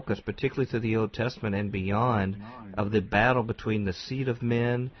and focus, particularly through the Old Testament and beyond, of the battle between the seed of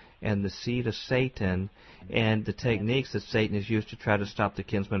men and the seed of Satan, and the techniques that Satan has used to try to stop the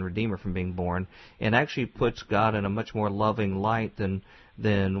kinsman redeemer from being born, and actually puts God in a much more loving light than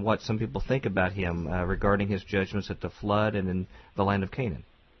what some people think about him regarding his judgments at the flood and in the land of Canaan.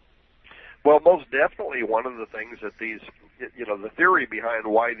 Well, most definitely one of the things that these, the theory behind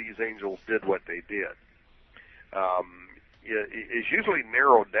why these angels did what they did is usually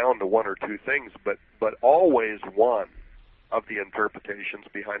narrowed down to one or two things, but always one of the interpretations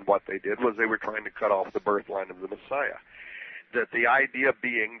behind what they did was they were trying to cut off the birth line of the Messiah. That the idea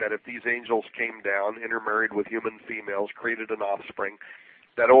being that if these angels came down, intermarried with human females, created an offspring,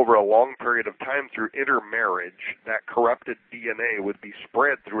 that over a long period of time through intermarriage, that corrupted DNA would be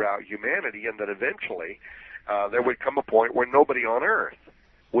spread throughout humanity, and that eventually there would come a point where nobody on earth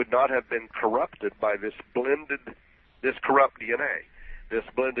would not have been corrupted by this corrupt DNA, this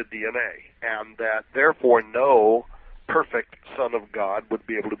blended DNA, and that therefore no perfect Son of God would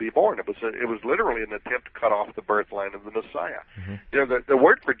be able to be born. It was literally an attempt to cut off the birth line of the Messiah. Mm-hmm. The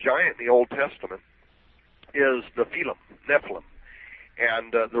word for giant in the Old Testament is the Nephilim.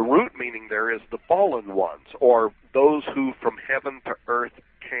 And the root meaning there is the fallen ones, or those who from heaven to earth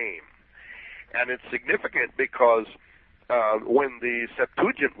came. And it's significant because when the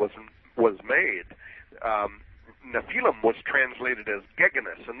Septuagint was made, Nephilim was translated as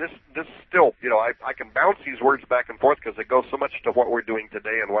Geganus, and this still, I can bounce these words back and forth because they go so much to what we're doing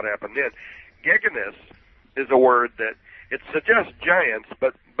today and what happened then. Geganus is a word that it suggests giants,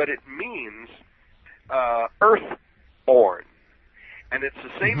 but it means earthborn, and it's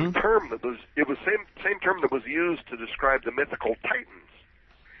the same term that was same term that was used to describe the mythical Titans.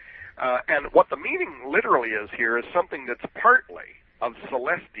 And what the meaning literally is here is something that's partly of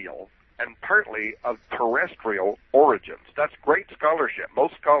celestial and partly of terrestrial origins. That's great scholarship.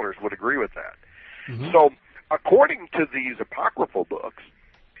 Most scholars would agree with that. Mm-hmm. So, according to these apocryphal books,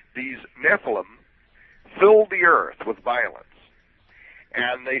 these Nephilim filled the earth with violence,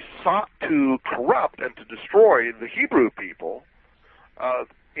 and they sought to corrupt and to destroy the Hebrew people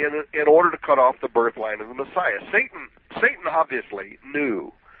in order to cut off the birth line of the Messiah. Satan obviously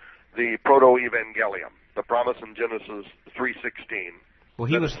knew the proto-evangelium, the promise in Genesis 3:16. Well,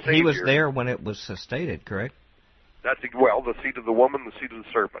 he was there when it was stated, correct? That's the seed of the woman, the seed of the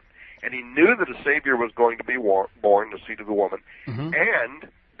serpent, and he knew that a Savior was going to be born, the seed of the woman, and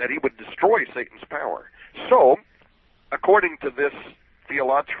that he would destroy Satan's power. So, according to this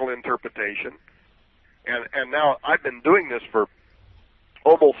theological interpretation, and now I've been doing this for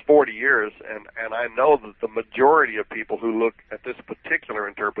almost 40 years, and I know that the majority of people who look at this particular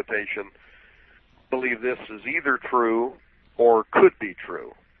interpretation believe this is either true or could be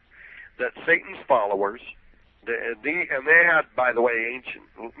true, that Satan's followers, and they had, by the way,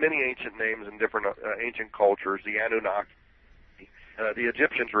 many ancient names in different ancient cultures, the Anunnaki. The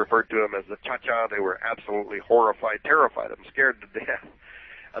Egyptians referred to them as the Cha-Cha. They were absolutely horrified, terrified, and scared to death.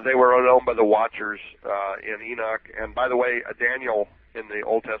 They were known by the Watchers in Enoch, and by the way, Daniel in the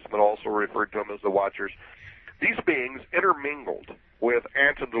Old Testament also referred to them as the Watchers. These beings intermingled with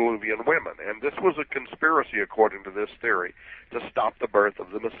antediluvian women, and this was a conspiracy, according to this theory, to stop the birth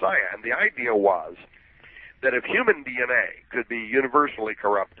of the Messiah. And the idea was that if human DNA could be universally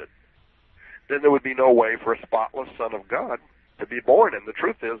corrupted, then there would be no way for a spotless Son of God to be born. And the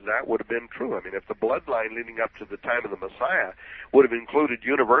truth is that would have been true. I mean, if the bloodline leading up to the time of the Messiah would have included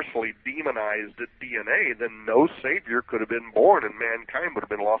universally demonized DNA, then no Savior could have been born and mankind would have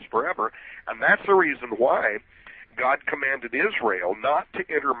been lost forever. And that's the reason why God commanded Israel not to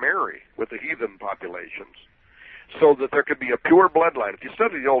intermarry with the heathen populations, so that there could be a pure bloodline. If you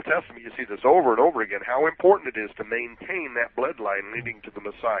study the Old Testament, you see this over and over again, how important it is to maintain that bloodline leading to the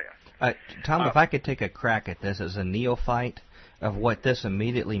Messiah. Tom, if I could take a crack at this as a neophyte, of what this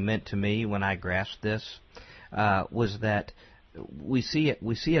immediately meant to me when I grasped this, was that we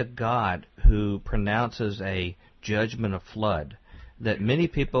see a God who pronounces a judgment of flood, that many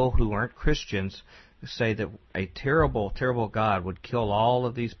people who aren't Christians say that a terrible, terrible God would kill all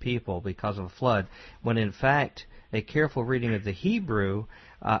of these people because of a flood, when in fact a careful reading of the Hebrew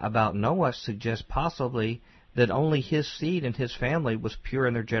about Noah suggests possibly that only his seed and his family was pure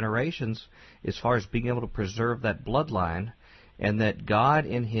in their generations as far as being able to preserve that bloodline, and that God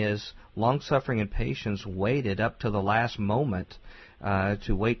in his long-suffering and patience waited up to the last moment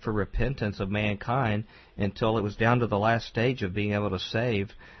to wait for repentance of mankind until it was down to the last stage of being able to save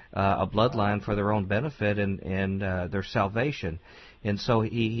a bloodline for their own benefit and their salvation. And so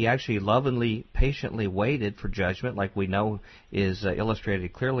he actually lovingly, patiently waited for judgment, like we know is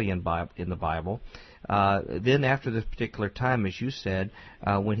illustrated clearly in the Bible. Then after this particular time, as you said,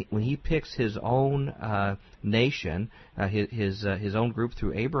 when he picks his own nation, his own group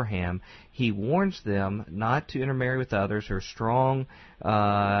through Abraham, he warns them not to intermarry with others, or strong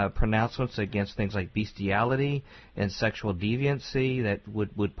pronouncements against things like bestiality and sexual deviancy that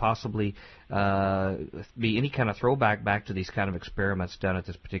would possibly be any kind of throwback back to these kind of experiments done at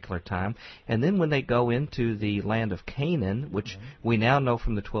this particular time. And then when they go into the land of Canaan, which we now know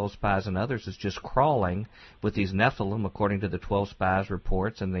from the 12 spies and others is just crawling with these Nephilim, according to the 12 spies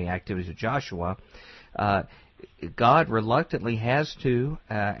reports and the activities of Joshua, God reluctantly has to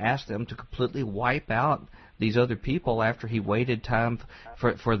ask them to completely wipe out these other people after he waited time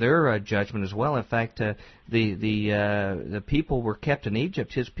for their judgment as well. In fact, the people were kept in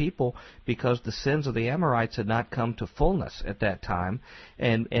Egypt, his people, because the sins of the Amorites had not come to fullness at that time.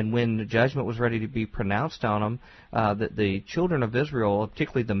 And when the judgment was ready to be pronounced on them, the children of Israel,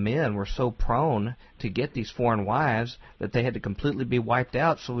 particularly the men, were so prone to get these foreign wives that they had to completely be wiped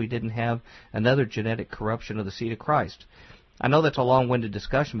out so we didn't have another genetic corruption of the seed of Christ. I know that's a long-winded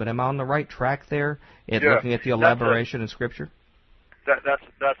discussion, but am I on the right track there in looking at the elaboration in Scripture?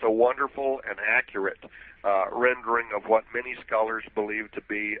 That's a wonderful and accurate rendering of what many scholars believe to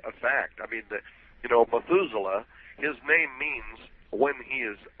be a fact. I mean, Methuselah, his name means when he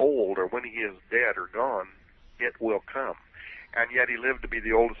is old or when he is dead or gone, it will come. And yet he lived to be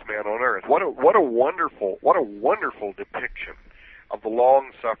the oldest man on earth. What a wonderful depiction of the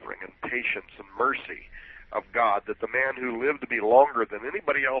long suffering and patience and mercy of God, that the man who lived to be longer than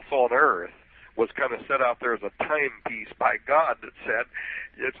anybody else on earth was kind of set out there as a timepiece by God that said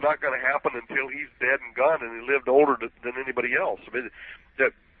it's not going to happen until he's dead and gone, and he lived older than anybody else. I mean,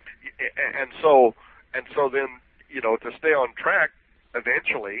 and so then, to stay on track,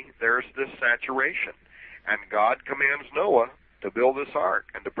 eventually there's this saturation, and God commands Noah to build this ark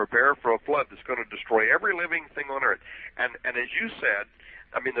and to prepare for a flood that's going to destroy every living thing on earth. And as you said,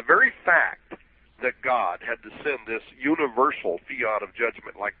 I mean, the very fact that God had to send this universal fiat of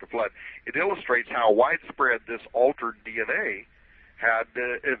judgment like the flood. It illustrates how widespread this altered DNA had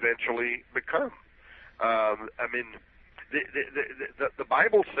eventually become. I mean, the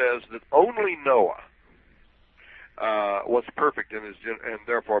Bible says that only Noah was perfect in his, and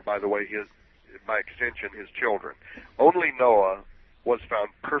therefore, by the way, by extension, his children. Only Noah was found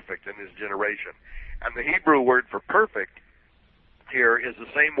perfect in his generation. And the Hebrew word for perfect here is the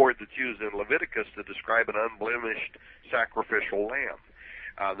same word that's used in Leviticus to describe an unblemished sacrificial lamb.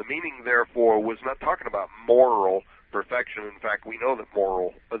 The meaning, therefore, was not talking about moral perfection. In fact, we know that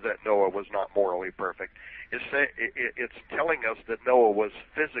Noah was not morally perfect. It's telling us that Noah was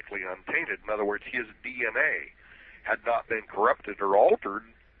physically untainted. In other words, his DNA had not been corrupted or altered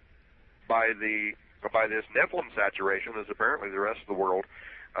by this Nephilim saturation, as apparently the rest of the world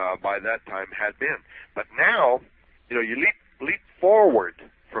by that time had been. But now, you leap forward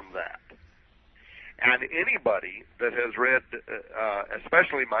from that. And anybody that has read,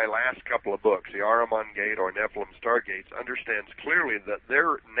 especially my last couple of books, the Ahriman Gate or Nephilim Stargates, understands clearly that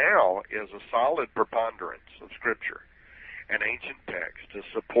there now is a solid preponderance of Scripture and ancient text to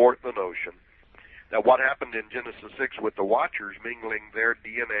support the notion that what happened in Genesis 6 with the Watchers mingling their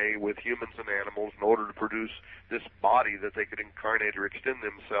DNA with humans and animals in order to produce this body that they could incarnate or extend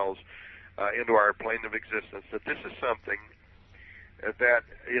themselves into our plane of existence, that this is something that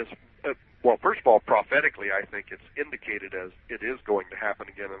is, well, first of all, prophetically, I think it's indicated as it is going to happen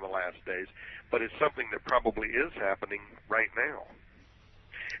again in the last days, but it's something that probably is happening right now.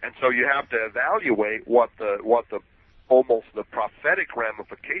 And so you have to evaluate what the almost the prophetic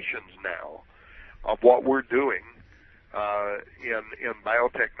ramifications now of what we're doing in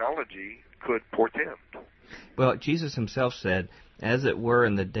biotechnology could portend. Well, Jesus himself said, "As it were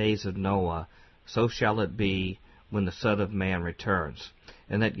in the days of Noah, so shall it be when the Son of Man returns."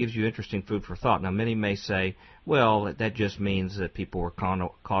 And that gives you interesting food for thought. Now, many may say, well, that just means that people were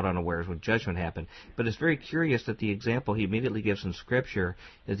caught unawares when judgment happened. But it's very curious that the example he immediately gives in Scripture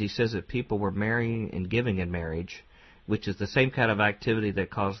is he says that people were marrying and giving in marriage, which is the same kind of activity that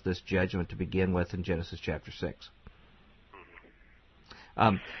caused this judgment to begin with in Genesis chapter 6. So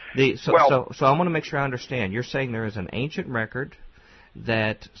I want to make sure I understand. You're saying there is an ancient record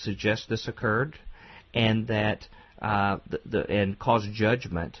that suggests this occurred, and that and caused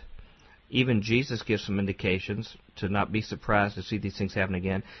judgment. Even Jesus gives some indications to not be surprised to see these things happen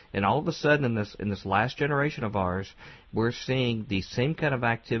again. And all of a sudden, in this last generation of ours, we're seeing the same kind of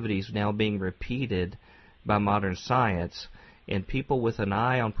activities now being repeated by modern science, and people with an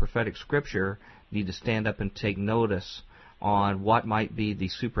eye on prophetic Scripture need to stand up and take notice on what might be the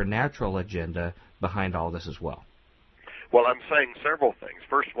supernatural agenda behind all this as well. Well, I'm saying several things.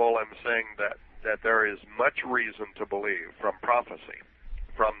 First of all, I'm saying that there is much reason to believe from prophecy,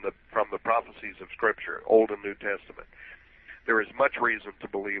 from the prophecies of Scripture, Old and New Testament, there is much reason to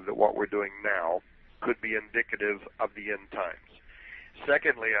believe that what we're doing now could be indicative of the end times.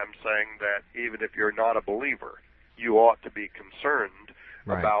 Secondly, I'm saying that even if you're not a believer, you ought to be concerned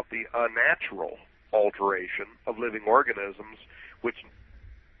about the unnatural alteration of living organisms, which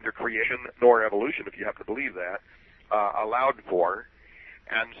neither creation nor evolution, if you have to believe that, allowed for.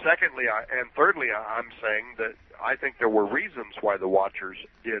 And thirdly, I'm saying that I think there were reasons why the Watchers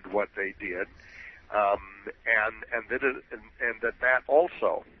did what they did, and that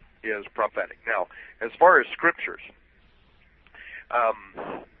also is prophetic. Now, as far as Scriptures,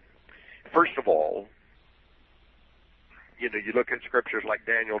 first of all, you look at Scriptures like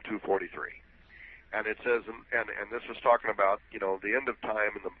Daniel 2:43, and it says, and this is talking about the end of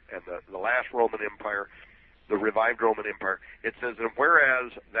time and the last Roman Empire, the revived Roman Empire. It says, "And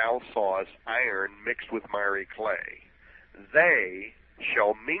whereas thou sawest iron mixed with miry clay, they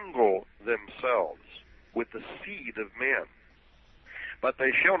shall mingle themselves with the seed of men, but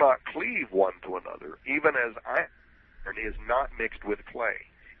they shall not cleave one to another, even as iron is not mixed with clay."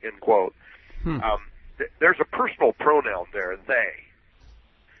 End quote. There's a personal pronoun there, they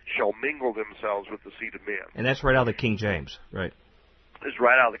shall mingle themselves with the seed of men. And that's right out of the King James, right? It's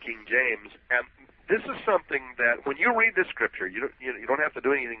right out of the King James. And this is something that when you read the Scripture, you don't have to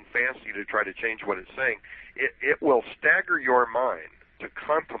do anything fancy to try to change what it's saying. It will stagger your mind to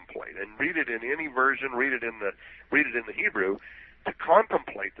contemplate, and read it in any version, read it in the Hebrew, to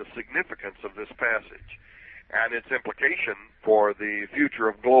contemplate the significance of this passage and its implication for the future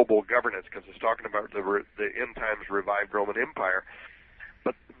of global governance, because it's talking about the end times revived Roman Empire.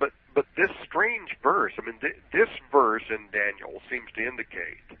 But this strange verse, this verse in Daniel seems to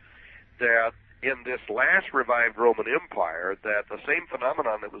indicate that in this last revived Roman Empire, that the same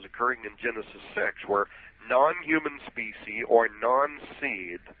phenomenon that was occurring in Genesis 6, where non-human species or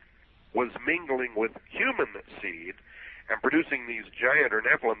non-seed was mingling with human seed and producing these giant or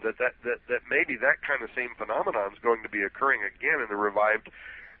Nephilim, that maybe that kind of same phenomenon is going to be occurring again in the revived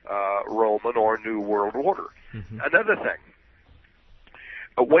Roman or New World Order. Mm-hmm. Another thing,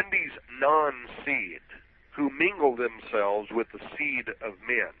 when these non-seed who mingle themselves with the seed of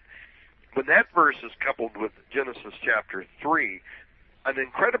men, when that verse is coupled with Genesis chapter 3, an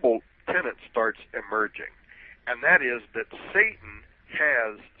incredible tenet starts emerging, and that is that Satan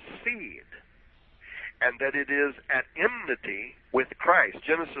has seed, and that it is at enmity with Christ.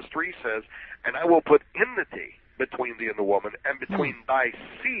 Genesis 3 says, and I will put enmity between thee and the woman, and between thy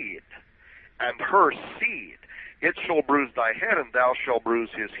seed and her seed. It shall bruise thy head, and thou shalt bruise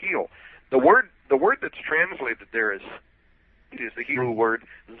his heel. The word that's translated there is the Hebrew word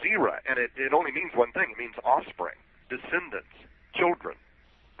zerah, and it only means one thing. It means offspring, descendants, children,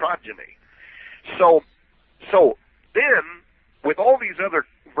 progeny. So then, with all these other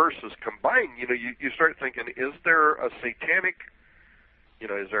verses combined, you start thinking, is there a satanic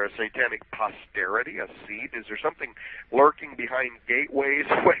posterity, a seed? Is there something lurking behind gateways,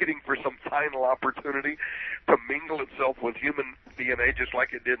 waiting for some final opportunity to mingle itself with human DNA, just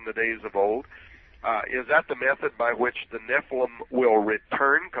like it did in the days of old? Is that the method by which the Nephilim will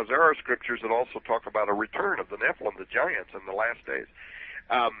return? Because there are scriptures that also talk about a return of the Nephilim, the giants, in the last days.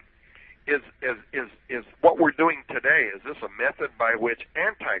 Is what we're doing today, is this a method by which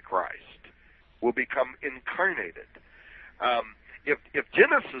Antichrist will become incarnated? If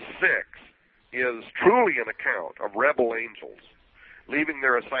Genesis 6 is truly an account of rebel angels leaving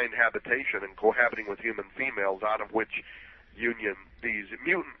their assigned habitation and cohabiting with human females, out of which union these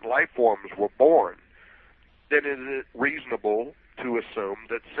mutant life forms were born, then is it reasonable to assume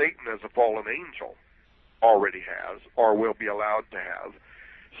that Satan, as a fallen angel, already has, or will be allowed to have,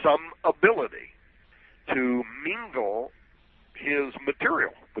 some ability to mingle his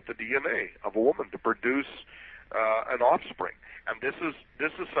material with the DNA of a woman to produce an offspring? And this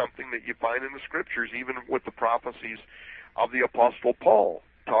is something that you find in the scriptures, even with the prophecies of the Apostle Paul,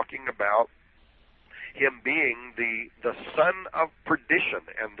 talking about him being the son of perdition.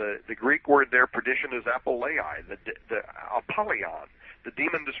 And the Greek word there, perdition, is apollei, the Apollyon, the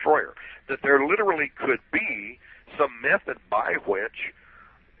demon destroyer. That there literally could be some method by which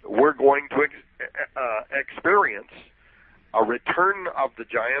we're going to experience a return of the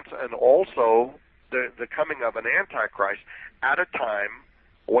giants, and also the coming of an Antichrist at a time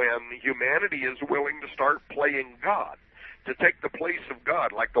when humanity is willing to start playing God, to take the place of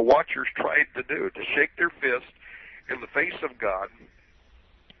God, like the Watchers tried to do, to shake their fist in the face of God,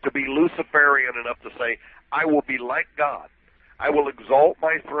 to be Luciferian enough to say, I will be like God. I will exalt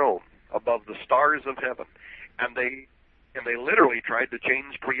my throne above the stars of heaven. And they literally tried to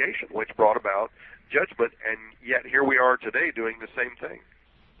change creation, which brought about judgment, and yet here we are today doing the same thing.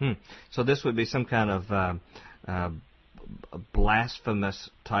 So this would be some kind of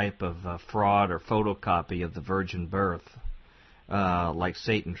blasphemous type of fraud or photocopy of the virgin birth, like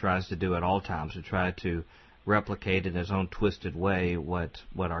Satan tries to do at all times, to try to replicate in his own twisted way what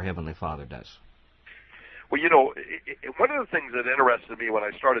our Heavenly Father does. Well, one of the things that interested me when I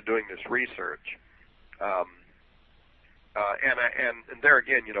started doing this research, and there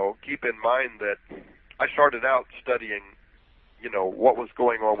again, keep in mind that I started out studying, what was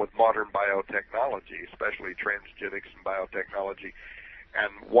going on with modern biotechnology, especially transgenics and biotechnology,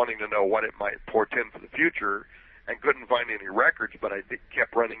 and wanting to know what it might portend for the future, and couldn't find any records, but I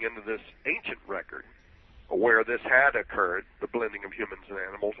kept running into this ancient record where this had occurred, the blending of humans and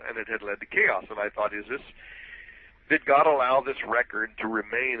animals, and it had led to chaos. And I thought, did God allow this record to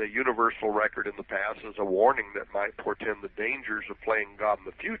remain a universal record in the past as a warning that might portend the dangers of playing God in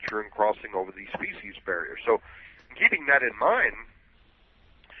the future and crossing over these species barriers? So, keeping that in mind,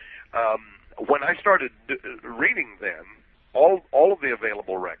 when I started reading then all of the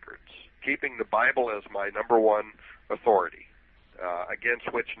available records, keeping the Bible as my number one authority,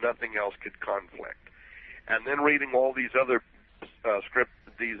 against which nothing else could conflict, and then reading all these other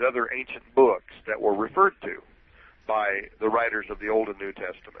these other ancient books that were referred to by the writers of the Old and New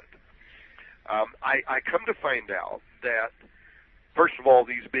Testament, I come to find out that, first of all,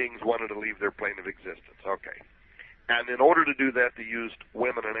 these beings wanted to leave their plane of existence. Okay. And in order to do that, they used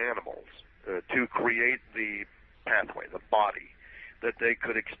women and animals to create the pathway, the body, that they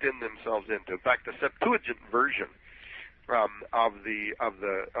could extend themselves into. In fact, the Septuagint version of the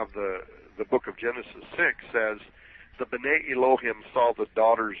book of Genesis 6 says, the B'nai Elohim saw the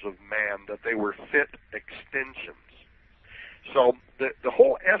daughters of man, that they were fit extensions. So the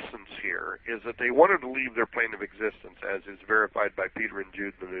whole essence here is that they wanted to leave their plane of existence, as is verified by Peter and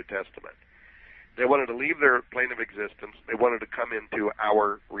Jude in the New Testament. They wanted to leave their plane of existence. They wanted to come into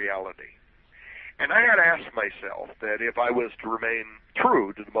our reality. And I had asked myself that if I was to remain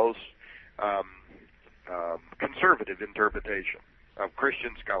true to the most conservative interpretation of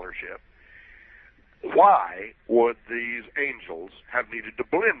Christian scholarship, why would these angels have needed to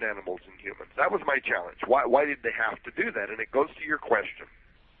blend animals and humans? That was my challenge. Why did they have to do that? And it goes to your question.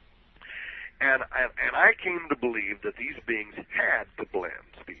 And I came to believe that these beings had to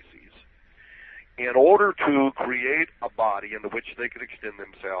blend species in order to create a body into which they could extend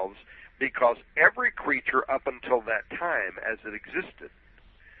themselves, because every creature up until that time as it existed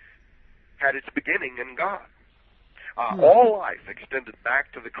had its beginning in God. All life extended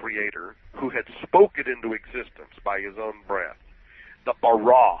back to the Creator, who had spoken into existence by His own breath. The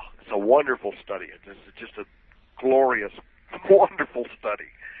bara, it's a wonderful study. It's just a glorious, wonderful study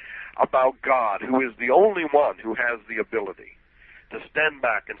about God, who is the only one who has the ability to stand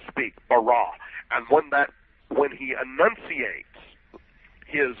back and speak, bara. And when He enunciates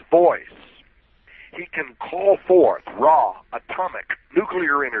His voice, He can call forth raw, atomic,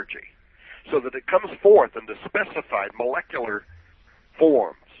 nuclear energy, so that it comes forth into specified molecular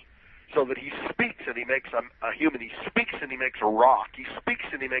forms, so that He speaks and He makes a human, He speaks and He makes a rock, He speaks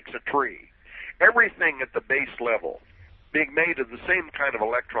and He makes a tree. Everything at the base level being made of the same kind of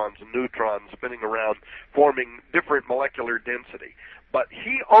electrons and neutrons spinning around, forming different molecular density. But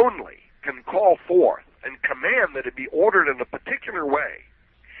He only can call forth and command that it be ordered in a particular way.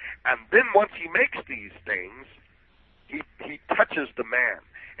 And then once He makes these things, He touches the man,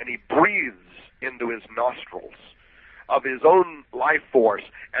 and He breathes into his nostrils of His own life force,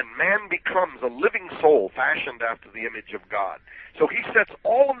 and man becomes a living soul fashioned after the image of God. So He sets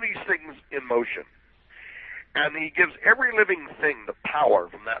all of these things in motion, and He gives every living thing the power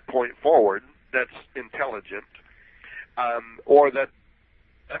from that point forward that's intelligent, or that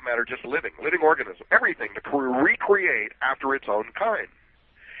matter, just living organism, everything to recreate after its own kind.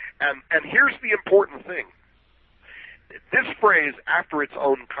 And here's the important thing. This phrase, after its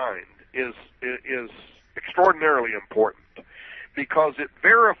own kind, is extraordinarily important, because it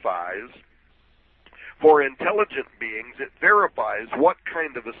verifies, for intelligent beings, it verifies what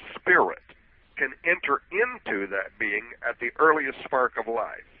kind of a spirit can enter into that being at the earliest spark of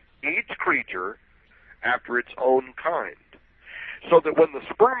life. Each creature after its own kind. So that when the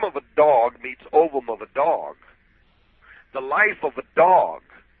sperm of a dog meets ovum of a dog, the life of a dog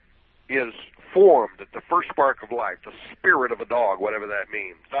is formed at the first spark of life, the spirit of a dog, whatever that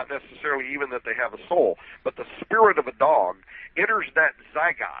means. Not necessarily even that they have a soul, but the spirit of a dog enters that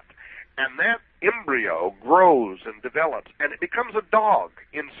zygote, and that embryo grows and develops, and it becomes a dog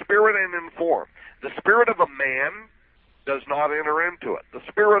in spirit and in form. The spirit of a man does not enter into it. The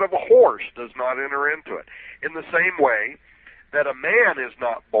spirit of a horse does not enter into it. In the same way that a man is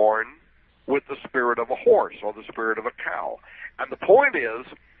not born with the spirit of a horse or the spirit of a cow. And the point is,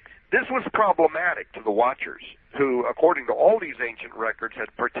 this was problematic to the Watchers, who, according to all these ancient records,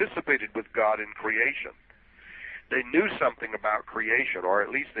 had participated with God in creation. They knew something about creation, or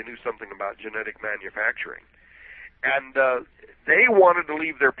at least they knew something about genetic manufacturing. And they wanted to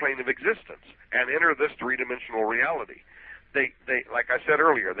leave their plane of existence and enter this three-dimensional reality. They, like I said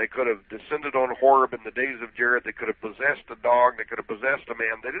earlier, they could have descended on Horeb in the days of Jared. They could have possessed a dog. They could have possessed a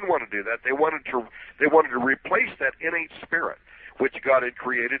man. They didn't want to do that. They wanted to replace that innate spirit, which God had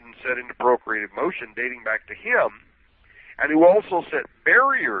created and set into procreative motion, dating back to Him, and who also set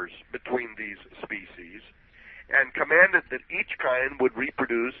barriers between these species, and commanded that each kind would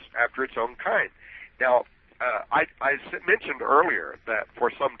reproduce after its own kind. Now, I mentioned earlier that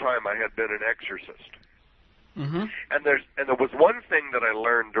for some time I had been an exorcist. Mm-hmm. And there was one thing that I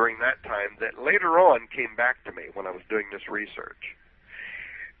learned during that time that later on came back to me when I was doing this research.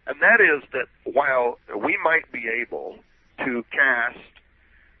 And that is that while we might be able to cast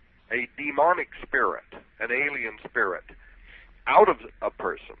a demonic spirit, an alien spirit, out of a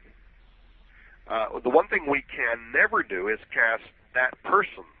person, the one thing we can never do is cast that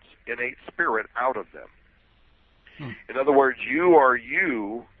person's innate spirit out of them. In other words, you are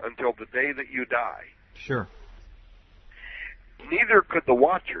you until the day that you die. Sure. Neither could the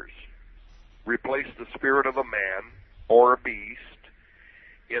Watchers replace the spirit of a man or a beast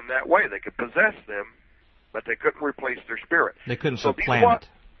in that way. They could possess them, but they couldn't replace their spirit. They couldn't supplant it.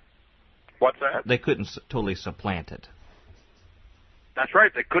 What's that? They couldn't totally supplant it. That's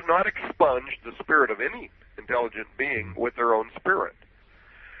right. They could not expunge the spirit of any intelligent being with their own spirit.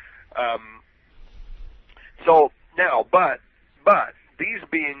 But these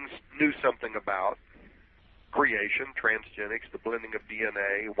beings knew something about creation, transgenics, the blending of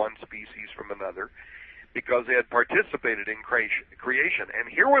DNA, one species from another, because they had participated in creation. And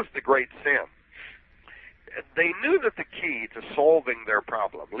here was the great sin. they knew that the key to solving their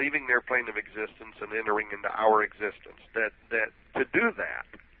problem, leaving their plane of existence and entering into our existence, that to do that,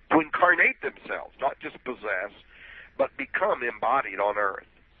 to incarnate themselves, not just possess, but become embodied on earth.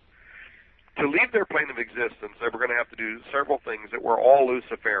 To leave their plane of existence, they were going to have to do several things that were all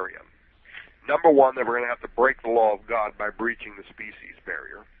Luciferian. Number one, they were going to have to break the law of God by breaching the species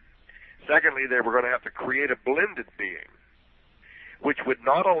barrier. Secondly, they were going to have to create a blended being, which would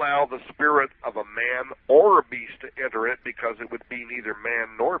not allow the spirit of a man or a beast to enter it, because it would be neither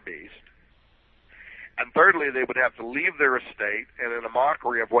man nor beast. And thirdly, they would have to leave their estate and, in a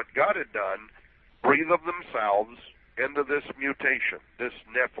mockery of what God had done, breathe of themselves into this mutation, this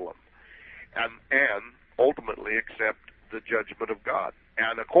Nephilim, and ultimately accept the judgment of God.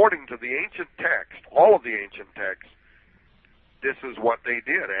 And according to the ancient text, all of the ancient texts, this is what they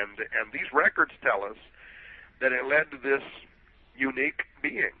did. And these records tell us that it led to this unique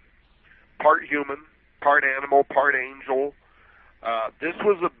being, part human, part animal, part angel. This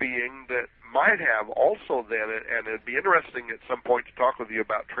was a being that might have also then, and it'd be interesting at some point to talk with you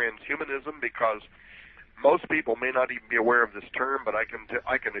about transhumanism, because most people may not even be aware of this term, but I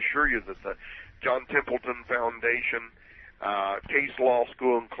can assure you that the John Templeton Foundation, Case Law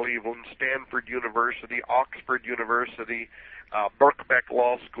School in Cleveland, Stanford University, Oxford University, Birkbeck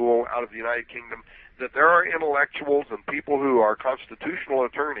Law School out of the United Kingdom, that there are intellectuals and people who are constitutional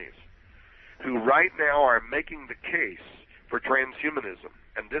attorneys who right now are making the case for transhumanism.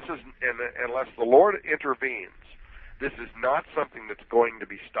 And this is, unless the Lord intervenes, this is not something that's going to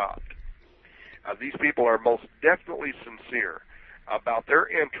be stopped. These people are most definitely sincere about their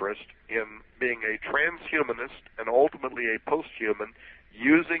interest in being a transhumanist and ultimately a posthuman,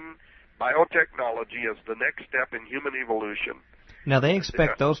 using biotechnology as the next step in human evolution. Now, they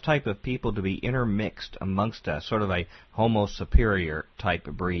expect those type of people to be intermixed amongst us, sort of a Homo superior type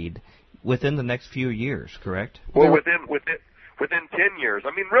of breed, within the next few years, correct? Well, within 10 years.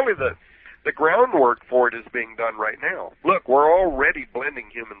 I mean, really, the groundwork for it is being done right now. Look, we're already blending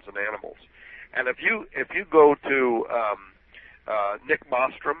humans and animals. And if you go to Nick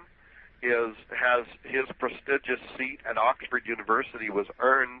Bostrom, has his prestigious seat at Oxford University was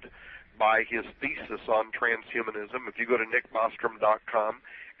earned by his thesis on transhumanism. If you go to nickbostrom.com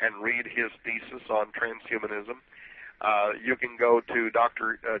and read his thesis on transhumanism, you can go to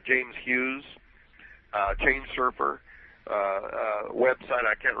Dr. James Hughes, Chain Surfer, website.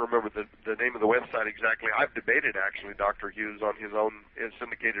 I can't remember the name of the website exactly. I've debated, actually, Dr. Hughes on his own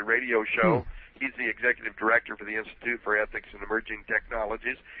syndicated radio show. He's the executive director for the Institute for Ethics and Emerging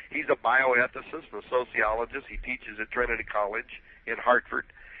Technologies. He's a bioethicist and a sociologist. He teaches at Trinity College in Hartford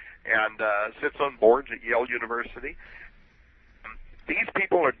and sits on boards at Yale University. These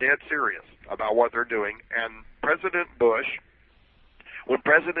people are dead serious about what they're doing. And President Bush, when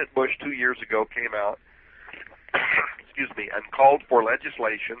President Bush 2 years ago came out, and called for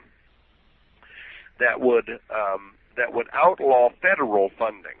legislation that would outlaw federal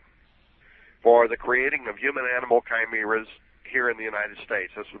funding for the creating of human-animal chimeras here in the United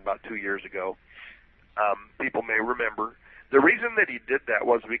States. This was about 2 years ago. People may remember. The reason that he did that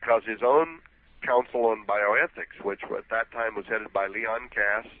was because his own Council on Bioethics, which at that time was headed by Leon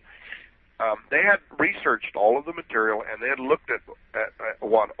Cass, they had researched all of the material, and they had looked at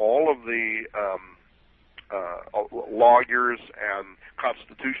what all of the lawyers and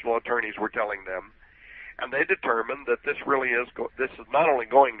constitutional attorneys were telling them, and they determined that this is not only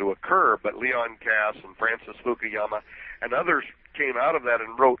going to occur, but Leon Cass and Francis Fukuyama and others came out of that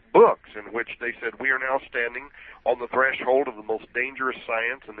and wrote books in which they said, we are now standing on the threshold of the most dangerous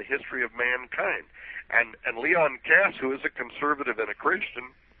science in the history of mankind. And Leon Cass, who is a conservative and a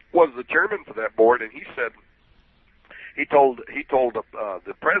Christian, was the chairman for that board, and he said, he told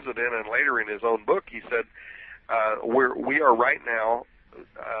the president, and later in his own book, he said, we are right now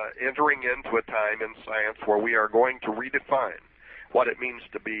entering into a time in science where we are going to redefine what it means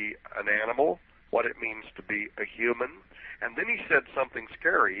to be an animal, what it means to be a human, and then he said something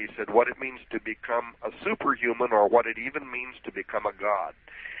scary. He said what it means to become a superhuman, or what it even means to become a god.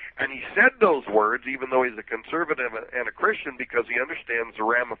 And he said those words, even though he's a conservative and a Christian, because he understands the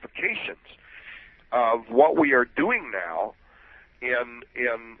ramifications of what we are doing now in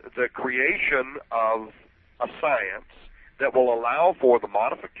the creation of a science that will allow for the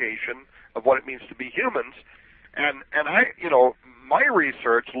modification of what it means to be humans. And I, my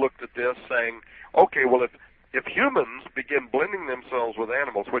research looked at this saying, okay, well, if humans begin blending themselves with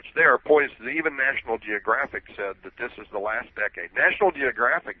animals, which they are poised to, even National Geographic said that this is the last decade. National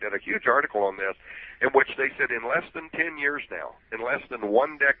Geographic did a huge article on this in which they said in less than 10 years now, in less than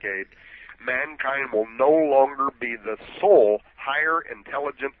 1 decade, mankind will no longer be the sole higher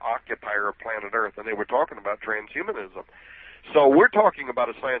intelligent occupier of planet Earth. And they were talking about transhumanism. So we're talking about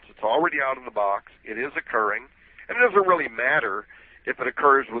a science that's already out of the box. It is occurring. And it doesn't really matter if it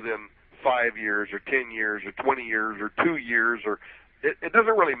occurs within 5 years or 10 years or 20 years or 2 years. Or it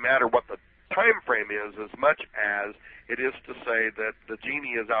doesn't really matter what the time frame is as much as it is to say that the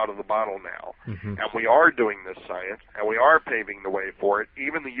genie is out of the bottle now. Mm-hmm. And we are doing this science, and we are paving the way for it.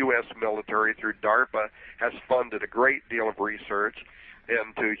 Even the U.S. military, through DARPA, has funded a great deal of research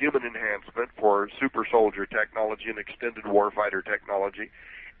into human enhancement for super soldier technology and extended warfighter technology.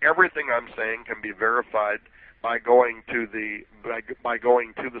 Everything I'm saying can be verified by going to the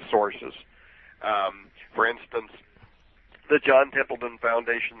sources. For instance, the John Templeton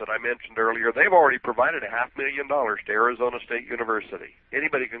Foundation that I mentioned earlier, they've already provided $500,000 to Arizona State University.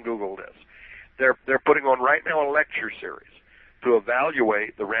 Anybody can Google this. They're putting on right now a lecture series to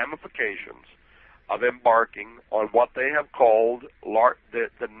evaluate the ramifications of embarking on what they have called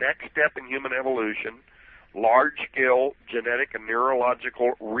the next step in human evolution, large-scale genetic and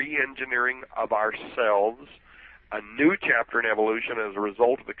neurological re-engineering of ourselves, a new chapter in evolution as a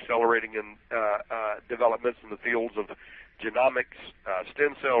result of accelerating in developments in the fields of genomics,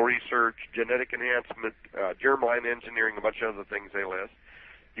 stem cell research, genetic enhancement, germline engineering, a bunch of other things they list.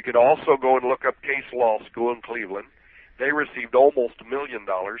 You could also go and look up Case Law School in Cleveland. They received almost $1 million,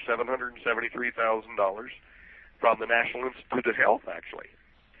 $773,000 from the National Institute of Health, actually,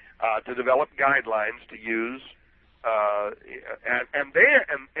 to develop guidelines to use. And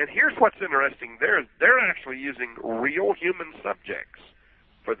here's what's interesting: they're actually using real human subjects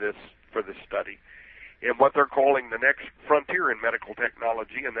for this study in what they're calling the next frontier in medical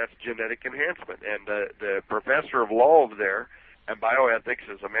technology, and that's genetic enhancement. And the professor of law over there and bioethics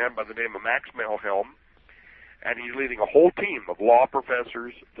is a man by the name of Max Melhelm, and he's leading a whole team of law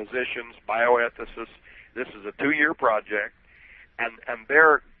professors, physicians, bioethicists. This is a 2-year project, and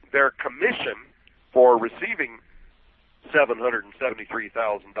their commission for receiving $773,000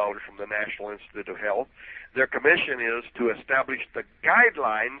 from the National Institute of Health, their commission is to establish the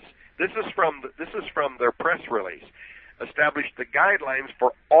guidelines. This is from their press release. Establish the guidelines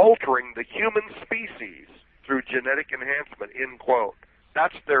for altering the human species through genetic enhancement. End quote.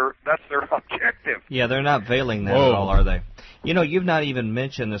 That's their objective. Yeah, they're not veiling that at all, are they? You know, you've not even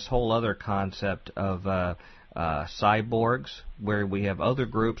mentioned this whole other concept of cyborgs, where we have other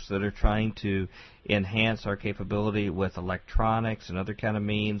groups that are trying to enhance our capability with electronics and other kind of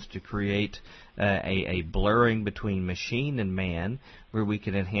means to create a blurring between machine and man, where we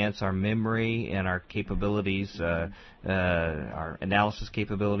can enhance our memory and our capabilities, our analysis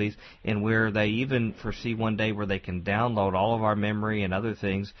capabilities, and where they even foresee one day where they can download all of our memory and other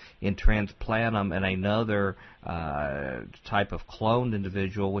things and transplant them in another type of cloned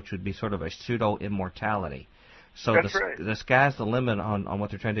individual, which would be sort of a pseudo-immortality. So the sky's the limit on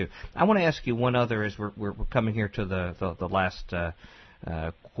what they're trying to do. I want to ask you one other, as we're coming here to the last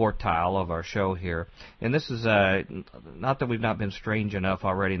quartile of our show here, and this is not that we've not been strange enough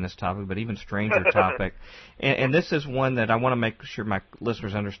already in this topic, but even stranger topic, and this is one that I want to make sure my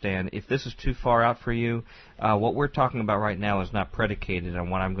listeners understand. If this is too far out for you, what we're talking about right now is not predicated on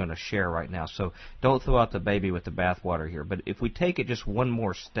what I'm going to share right now, so don't throw out the baby with the bathwater here. But if we take it just one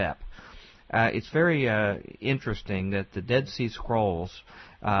more step, it's very interesting that the Dead Sea Scrolls,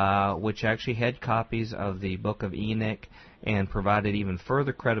 which actually had copies of the Book of Enoch and provided even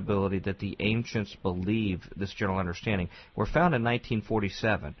further credibility that the ancients believed this general understanding, were found in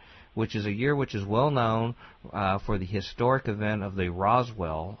 1947, which is a year which is well known for the historic event of the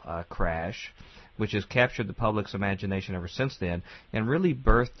Roswell crash, which has captured the public's imagination ever since then, and really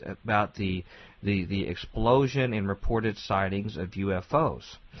birthed about the explosion in reported sightings of UFOs.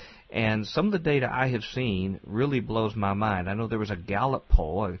 And some of the data I have seen really blows my mind. I know there was a Gallup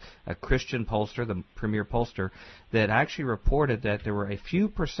poll, a Christian pollster, the premier pollster, that actually reported that there were a few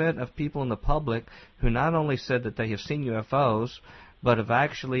percent of people in the public who not only said that they have seen UFOs, but have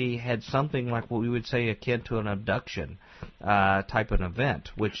actually had something like what we would say akin to an abduction type of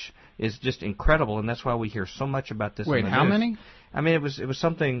event, which is just incredible, and that's why we hear so much about this. Wait, in the how news. many? I mean, it was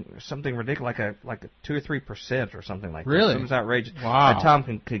something ridiculous, like a 2 or 3% or something like that. Really? It was outrageous. Wow.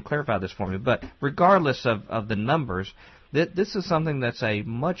 Tom can clarify this for me. But regardless of the numbers, this is something that's a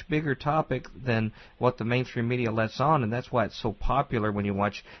much bigger topic than what the mainstream media lets on, and that's why it's so popular when you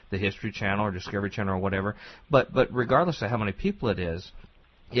watch the History Channel or Discovery Channel or whatever. But regardless of how many people it is,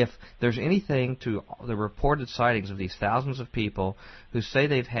 if there's anything to the reported sightings of these thousands of people who say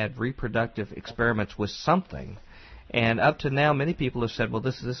they've had reproductive experiments with something, and up to now, many people have said, well,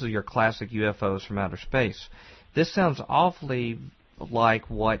 this is your classic UFOs from outer space. This sounds awfully like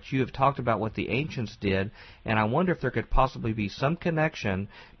what you have talked about what the ancients did, and I wonder if there could possibly be some connection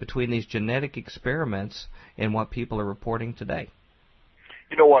between these genetic experiments and what people are reporting today.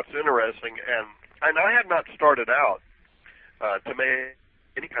 You know what's interesting, and I had not started out to make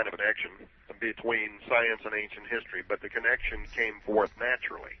any kind of connection between science and ancient history, but the connection came forth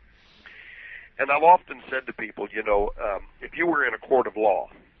naturally. And I've often said to people, if you were in a court of law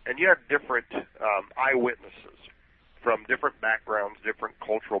and you had different eyewitnesses from different backgrounds, different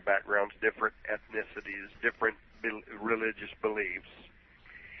cultural backgrounds, different ethnicities, different religious beliefs,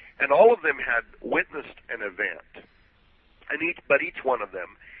 and all of them had witnessed an event, and each one of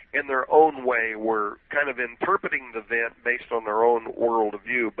them, in their own way, were kind of interpreting the event based on their own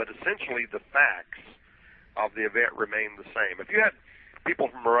worldview, but essentially the facts of the event remained the same. If you had people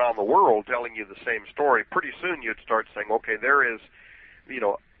from around the world telling you the same story, pretty soon you'd start saying, okay, there is,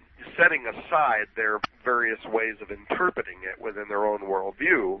 setting aside their various ways of interpreting it within their own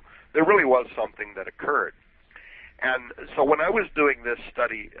worldview, there really was something that occurred. And so when I was doing this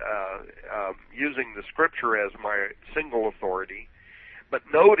study, using the Scripture as my single authority, but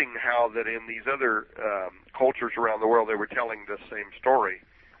noting how that in these other cultures around the world they were telling this same story,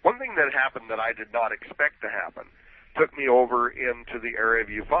 one thing that happened that I did not expect to happen took me over into the area of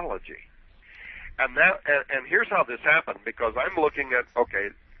ufology. And here's how this happened, because I'm looking at, okay,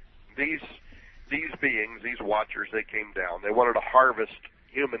 these beings, these watchers, they came down. They wanted to harvest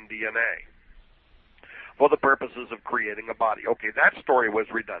human DNA for the purposes of creating a body. Okay, that story was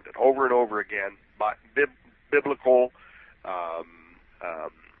redundant over and over again by biblical,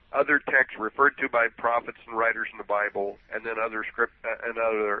 other texts referred to by prophets and writers in the Bible, and then other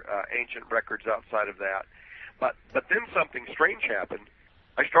ancient records outside of that. But then something strange happened.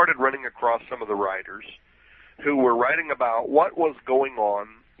 I started running across some of the writers who were writing about what was going on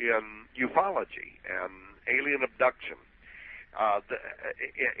in ufology and alien abduction,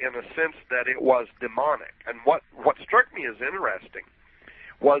 in a sense that it was demonic. And what struck me as interesting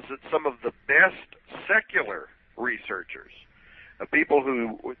was that some of the best secular researchers, people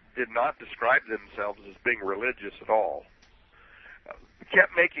who did not describe themselves as being religious at all,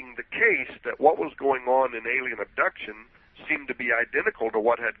 kept making the case that what was going on in alien abduction seemed to be identical to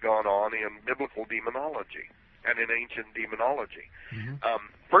what had gone on in biblical demonology and in ancient demonology. Mm-hmm.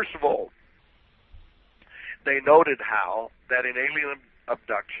 First of all, they noted how that in alien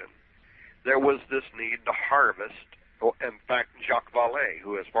abduction there was this need to harvest. In fact, Jacques Vallée,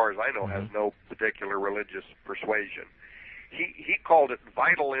 who as far as I know has no particular religious persuasion, he called it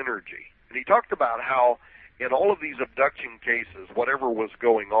vital energy. And he talked about how in all of these abduction cases, whatever was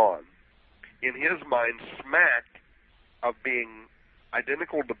going on, in his mind smacked of being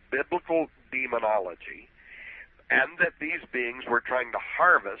identical to biblical demonology, and that these beings were trying to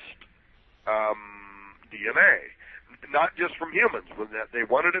harvest DNA, not just from humans. They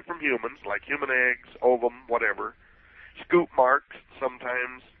wanted it from humans, like human eggs, ovum, whatever, scoop marks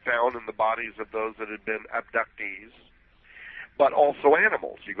sometimes found in the bodies of those that had been abductees, but also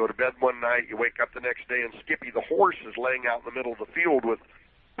animals. You go to bed one night, you wake up the next day, and Skippy the horse is laying out in the middle of the field with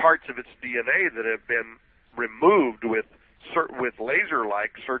parts of its DNA that have been removed with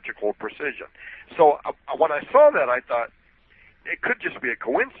laser-like surgical precision. So when I saw that, I thought it could just be a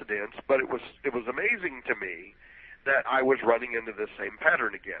coincidence, but it was amazing to me that I was running into this same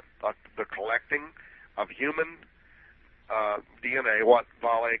pattern again. The collecting of human DNA, what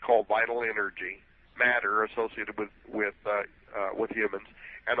Vallée called vital energy, matter associated with humans,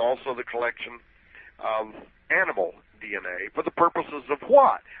 and also the collection of animal DNA for the purposes of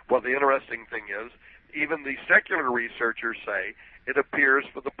what? Well, the interesting thing is, even the secular researchers say it appears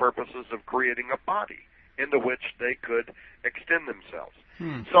for the purposes of creating a body into which they could extend themselves.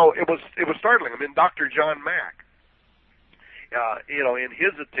 So it was startling. I mean, Dr. John Mack, in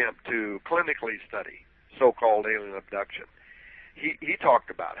his attempt to clinically study so-called alien abduction, he talked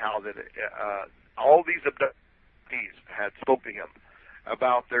about how that all these abductees had spoke to him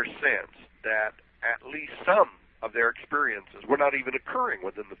about their sense that at least some of their experiences were not even occurring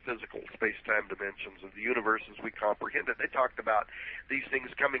within the physical space-time dimensions of the universe as we comprehend it. They talked about these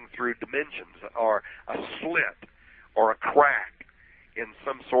things coming through dimensions, or a slit, or a crack in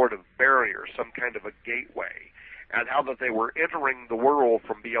some sort of barrier, some kind of a gateway, and how that they were entering the world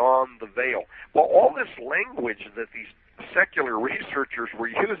from beyond the veil. Well, all this language that these secular researchers were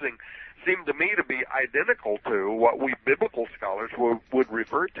using seemed to me to be identical to what we biblical scholars would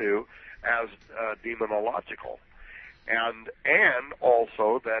refer to as demonological. And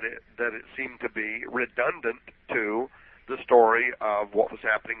also that it seemed to be redundant to the story of what was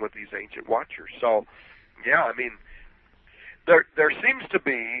happening with these ancient watchers. So, yeah, I mean, there seems to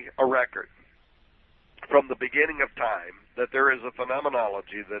be a record from the beginning of time that there is a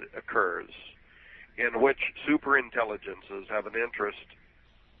phenomenology that occurs in which superintelligences have an interest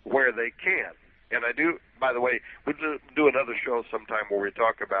where they can. And I do, by the way, we'll do another show sometime where we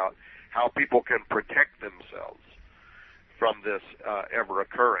talk about how people can protect themselves from this ever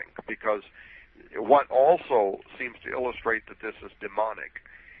occurring, because what also seems to illustrate that this is demonic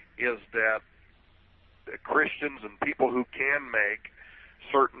is that Christians and people who can make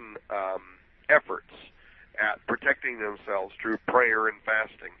certain efforts at protecting themselves through prayer and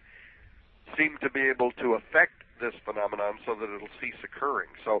fasting seem to be able to affect this phenomenon so that it'll cease occurring.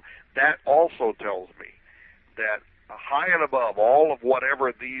 So that also tells me that high and above all of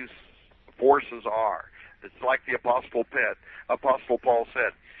whatever these forces are, it's like the Apostle Paul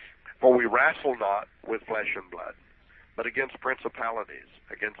said, "For we wrestle not with flesh and blood, but against principalities,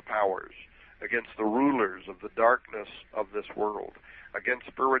 against powers, against the rulers of the darkness of this world, against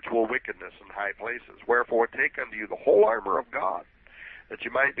spiritual wickedness in high places. Wherefore take unto you the whole armor of God, that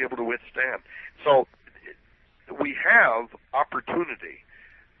you might be able to withstand." So we have opportunity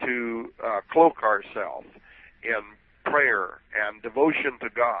to cloak ourselves in prayer and devotion to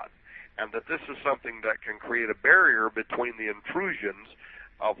God, and that this is something that can create a barrier between the intrusions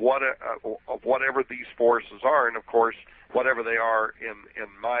of whatever these forces are. And of course, whatever they are, in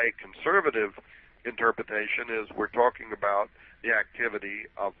my conservative interpretation, is we're talking about the activity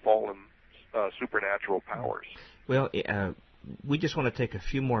of fallen supernatural powers. Well, we just want to take a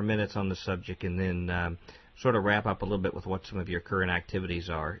few more minutes on the subject and then sort of wrap up a little bit with what some of your current activities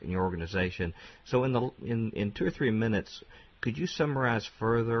are in your organization. So in 2 or 3 minutes, could you summarize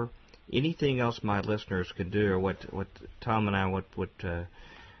further anything else my listeners could do, or what Tom and I, what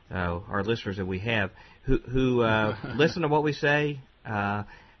our listeners that we have, who listen to what we say,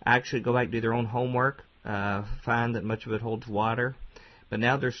 actually go back and do their own homework, find that much of it holds water. But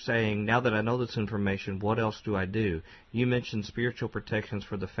now they're saying, now that I know this information, what else do I do? You mentioned spiritual protections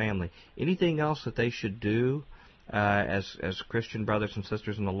for the family. Anything else that they should do as Christian brothers and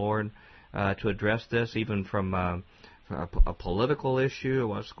sisters in the Lord to address this, even from a political issue,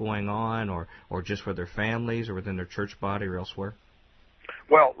 what's going on, or just for their families or within their church body or elsewhere?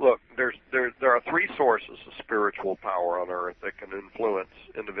 Well, look, there are 3 sources of spiritual power on earth that can influence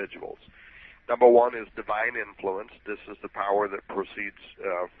individuals. Number 1 is divine influence. This is the power that proceeds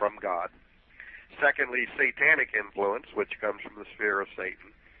from God. Secondly, satanic influence, which comes from the sphere of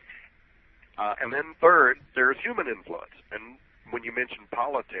Satan. And then third, there's human influence. And when you mention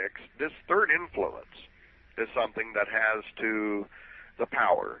politics, this third influence is something that has the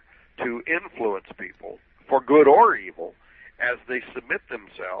power to influence people for good or evil as they submit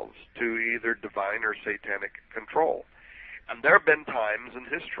themselves to either divine or satanic control. And there have been times in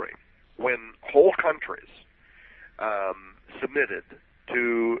history when whole countries submitted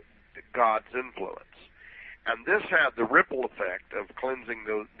to God's influence. And this had the ripple effect of cleansing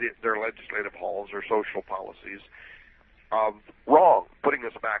their legislative halls or social policies of wrong, putting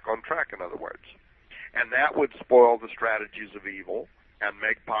us back on track, in other words. And that would spoil the strategies of evil and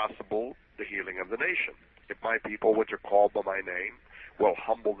make possible the healing of the nation. If my people, which are called by my name, will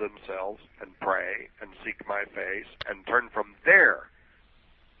humble themselves and pray and seek my face and turn from their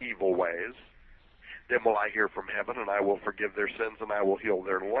evil ways, then will I hear from heaven, and I will forgive their sins, and I will heal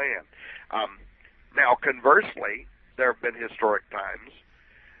their land. Now, conversely, there have been historic times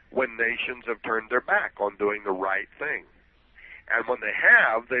when nations have turned their back on doing the right thing. And when they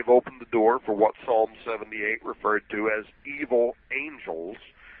have, they've opened the door for what Psalm 78 referred to as evil angels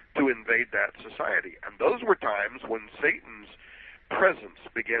to invade that society. And those were times when Satan's presence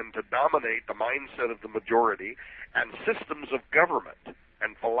began to dominate the mindset of the majority, and systems of government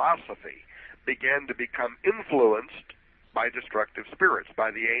and philosophy began to become influenced by destructive spirits,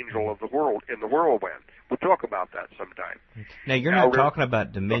 by the angel of the world in the whirlwind. We'll talk about that sometime. Now, you're not talking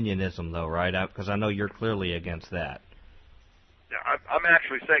about dominionism, though, right? Because I know you're clearly against that. I'm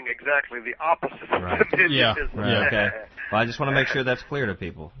actually saying exactly the opposite of dominionism. Yeah, right. Okay. Well, I just want to make sure that's clear to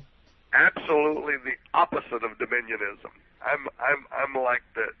people. Absolutely the opposite of dominionism. I'm like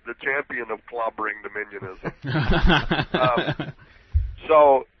the champion of clobbering dominionism.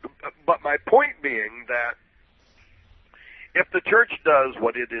 But my point being that if the church does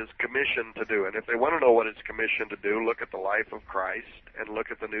what it is commissioned to do, and if they want to know what it's commissioned to do, look at the life of Christ and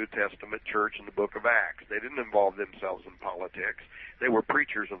look at the New Testament church in the book of Acts. They didn't involve themselves in politics. They were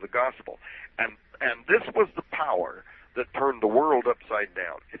preachers of the gospel. And this was the power that turned the world upside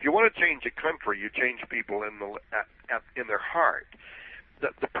down. If you want to change a country, you change people in their heart.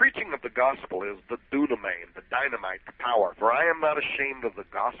 The preaching of the gospel is the dunamane, the dynamite, the power. For I am not ashamed of the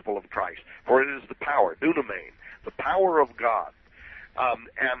gospel of Christ, for it is the power, dunamane, the power of God,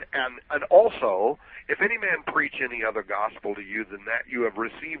 And also, if any man preach any other gospel to you than that you have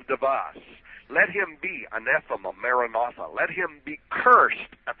received of us, let him be anathema, maranatha. Let him be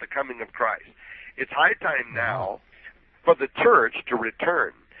cursed at the coming of Christ. It's high time now for the church to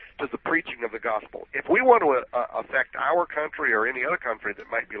return to the preaching of the gospel. If we want to affect our country or any other country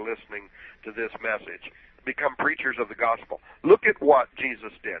that might be listening to this message, become preachers of the gospel. Look at what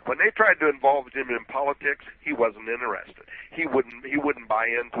Jesus did. When they tried to involve him in politics, he wasn't interested. He wouldn't buy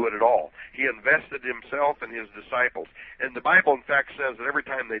into it at all. He invested himself and his disciples. And the Bible, in fact, says that every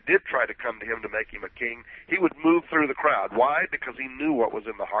time they did try to come to him to make him a king, he would move through the crowd. Why? Because he knew what was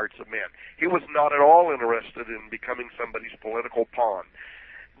in the hearts of men. He was not at all interested in becoming somebody's political pawn.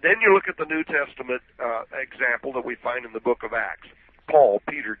 Then you look at the New Testament example that we find in the book of Acts. Paul,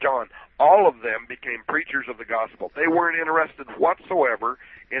 Peter, John, all of them became preachers of the gospel. They weren't interested whatsoever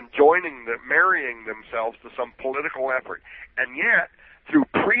in marrying themselves to some political effort. And yet, through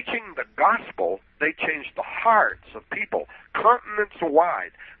preaching the gospel, they changed the hearts of people, continents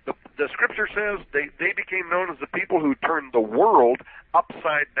wide. The scripture says they became known as the people who turned the world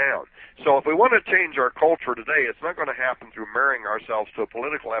upside down. So if we want to change our culture today, it's not going to happen through marrying ourselves to a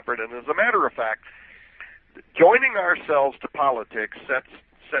political effort. And as a matter of fact, joining ourselves to politics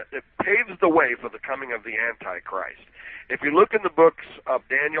it paves the way for the coming of the Antichrist. If you look in the books of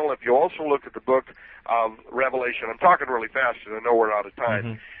Daniel, if you also look at the book of Revelation, I'm talking really fast because I know we're out of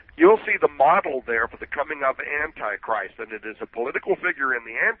time, you'll see the model there for the coming of Antichrist, and it is a political figure in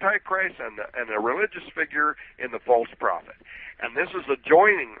the Antichrist and a religious figure in the false prophet. And this is a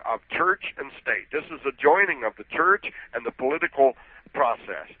joining of church and state. This is a joining of the church and the political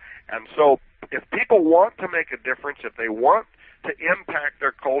process. And so if people want to make a difference, if they want to impact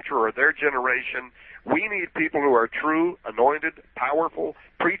their culture or their generation, we need people who are true, anointed, powerful,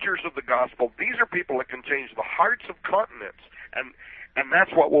 preachers of the gospel. These are people that can change the hearts of continents, and that's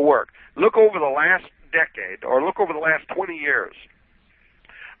what will work. Look over the last decade, or look over the last 20 years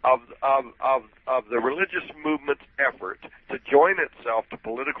of the religious movement's effort to join itself to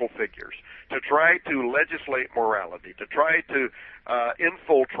political figures, to try to legislate morality, to try to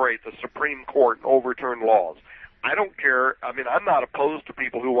infiltrate the Supreme Court and overturn laws. I don't care. I mean, I'm not opposed to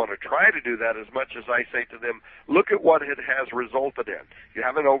people who want to try to do that as much as I say to them, look at what it has resulted in. You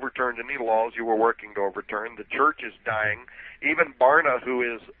haven't overturned any laws you were working to overturn. The church is dying. Even Barna, who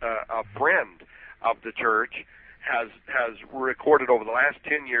is a friend of the church, has recorded over the last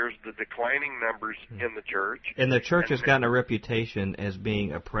 10 years the declining numbers in the church. And the church has gotten a reputation as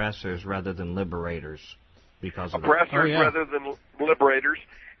being oppressors rather than liberators because of oppressors rather than liberators.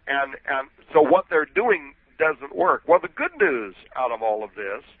 And so what they're doing doesn't work. Well, the good news out of all of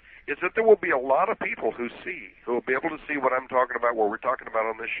this is that there will be a lot of people who will be able to see what I'm talking about, what we're talking about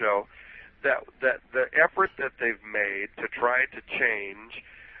on this show, that the effort that they've made to try to change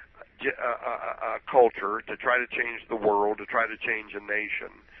culture, to try to change the world, to try to change a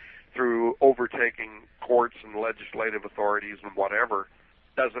nation through overtaking courts and legislative authorities and whatever,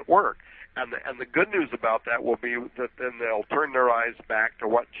 doesn't work. And the good news about that will be that then they'll turn their eyes back to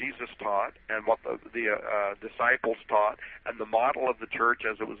what Jesus taught and what the disciples taught and the model of the church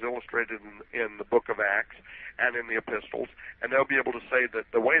as it was illustrated in the book of Acts and in the epistles, and they'll be able to say that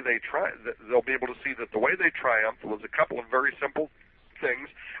they'll be able to see that the way they triumphed was a couple of very simple things.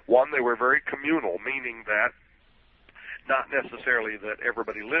 One, they were very communal, meaning that not necessarily that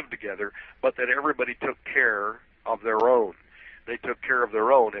everybody lived together, but that everybody took care of their own. They took care of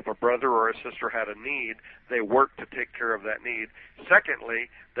their own. If a brother or a sister had a need, they worked to take care of that need. Secondly,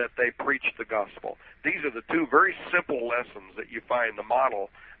 that they preached the gospel. These are the two very simple lessons that you find the model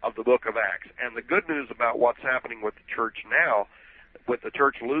of the book of Acts. And the good news about what's happening with the church now, with the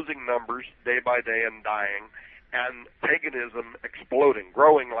church losing numbers day by day and dying, and paganism exploding,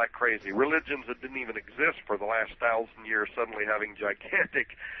 growing like crazy. Religions that didn't even exist for the last 1,000 years suddenly having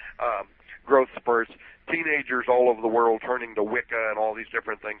gigantic growth spurts, teenagers all over the world turning to Wicca and all these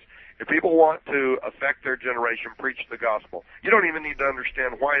different things. If people want to affect their generation, preach the gospel. You don't even need to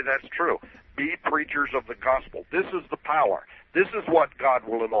understand why that's true. Be preachers of the gospel. This is the power. This is what God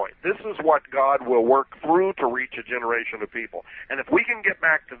will anoint. This is what God will work through to reach a generation of people. And if we can get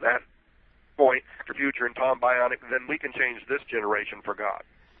back to that point, the future and Tom Bionic, then we can change this generation for God.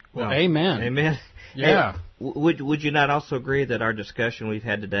 Well, amen. Amen. Yeah. Hey, would you not also agree that our discussion we've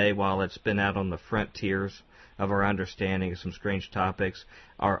had today, while it's been out on the frontiers of our understanding of some strange topics,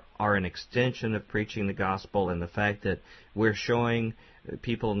 are an extension of preaching the gospel, and the fact that we're showing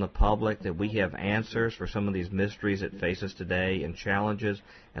people in the public that we have answers for some of these mysteries that face us today and challenges,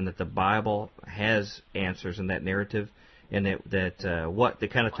 and that the Bible has answers in that narrative, and that what the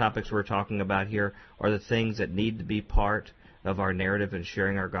kind of topics we're talking about here are the things that need to be part of our narrative and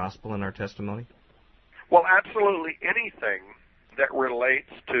sharing our gospel and our testimony? Well, absolutely anything that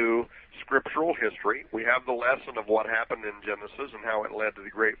relates to scriptural history. We have the lesson of what happened in Genesis and how it led to the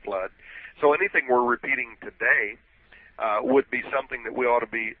Great Flood. So anything we're repeating today would be something that we ought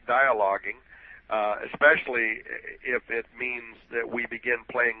to be dialoguing, especially if it means that we begin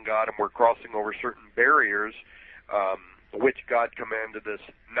playing God and we're crossing over certain barriers which God commanded us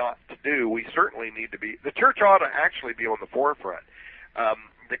not to do. We certainly need to be, the church ought to actually be on the forefront.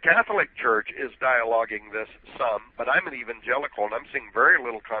 The Catholic Church is dialoguing this some, but I'm an evangelical, and I'm seeing very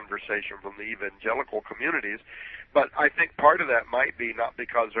little conversation from the evangelical communities. But I think part of that might be not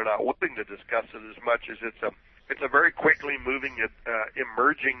because they're not willing to discuss it as much as it's a very quickly moving,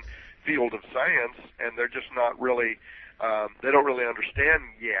 emerging field of science, and they're just not really, they don't really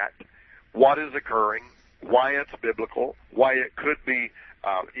understand yet what is occurring, why it's biblical, why it could be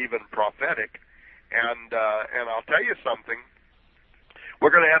even prophetic. And I'll tell you something. We're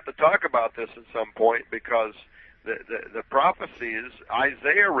going to have to talk about this at some point because the prophecies,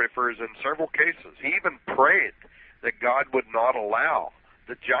 Isaiah refers in several cases. He even prayed that God would not allow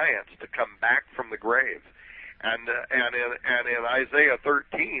the giants to come back from the grave. And in Isaiah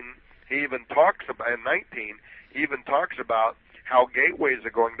 13, he even talks about, in 19, he even talks about how gateways are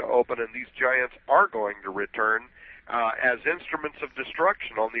going to open and these giants are going to return as instruments of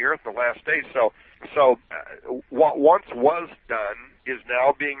destruction on the earth in the last days. So what once was done is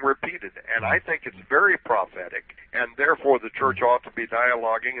now being repeated, and I think it's very prophetic, and therefore the church ought to be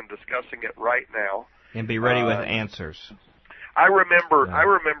dialoguing and discussing it right now. And be ready with answers. I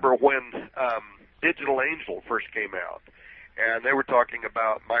remember when Digital Angel first came out, and they were talking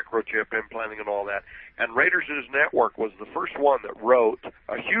about microchip implanting and all that. And Raiders News Network was the first one that wrote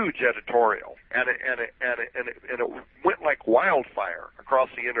a huge editorial, and it went like wildfire across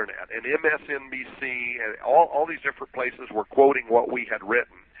the internet. And MSNBC and all these different places were quoting what we had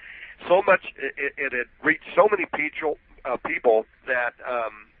written. So much it had reached so many people that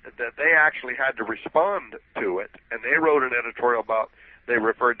they actually had to respond to it, and they wrote an editorial about. They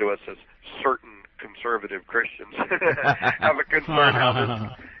referred to us as certain conservative Christians have a concern how this,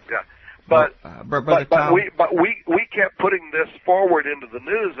 yeah. But we kept putting this forward into the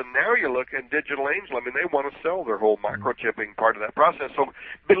news, and now you look at Digital Angel. I mean, they want to sell their whole microchipping part of that process. So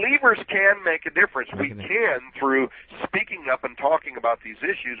believers can make a difference. We can, through speaking up and talking about these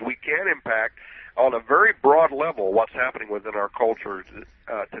issues, we can impact on a very broad level what's happening within our culture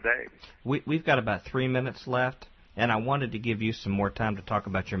today. We've got about 3 minutes left. And I wanted to give you some more time to talk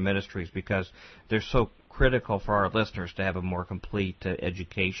about your ministries because they're so critical for our listeners to have a more complete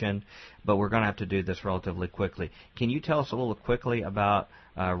education. But we're going to have to do this relatively quickly. Can you tell us a little quickly about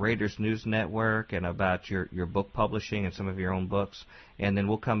Raiders News Network and about your book publishing and some of your own books? And then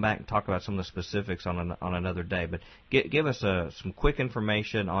we'll come back and talk about some of the specifics on another day. But give us some quick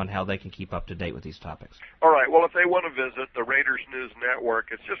information on how they can keep up to date with these topics. All right. Well, if they want to visit the Raiders News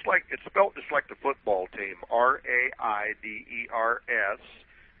Network, it's spelled just like the football team, RAIDERS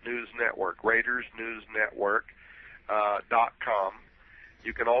News Network, Raiders News Network .com.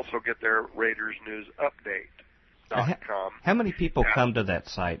 You can also get their Raiders News Update.com. How many people come to that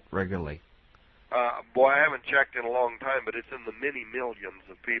site regularly? Boy, I haven't checked in a long time, but it's in the many millions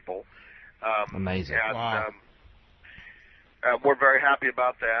of people. Amazing. And, wow. We're very happy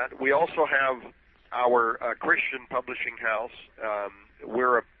about that. We also have our Christian publishing house.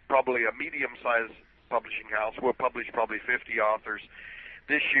 We're probably a medium-sized publishing house. We'll publish probably 50 authors.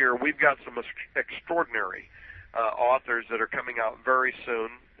 This year, we've got some extraordinary authors that are coming out very soon.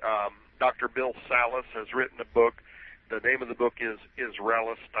 Dr. Bill Salas has written a book. The name of the book is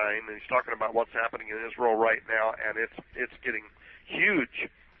Israelistine, and he's talking about what's happening in Israel right now, and it's getting huge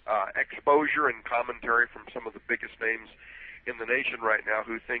exposure and commentary from some of the biggest names in the nation right now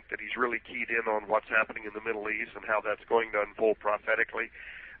who think that he's really keyed in on what's happening in the Middle East and how that's going to unfold prophetically.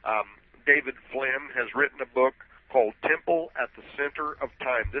 David Flynn has written a book called Temple at the Center of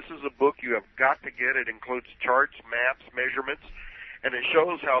Time. This is a book you have got to get. It includes charts, maps, measurements, and it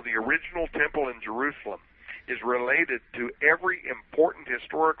shows how the original temple in Jerusalem is related to every important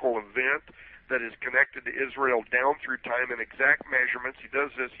historical event that is connected to Israel down through time in exact measurements. He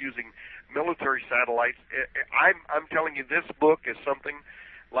does this using military satellites. I'm telling you, this book is something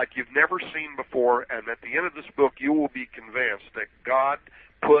like you've never seen before, and at the end of this book, you will be convinced that God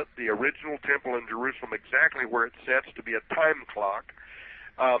put the original temple in Jerusalem exactly where it sets to be a time clock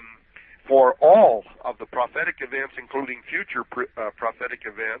for all of the prophetic events, including future prophetic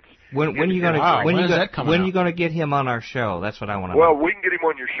events. When are you going to get him on our show? That's what I want to know. Well, we can get him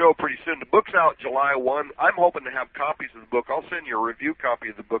on your show pretty soon. The book's out July 1. I'm hoping to have copies of the book. I'll send you a review copy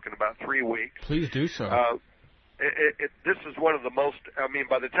of the book in about 3 weeks. Please do so. this is one of the most, I mean,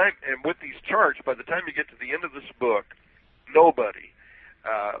 by the time, and with these charts, by the time you get to the end of this book, nobody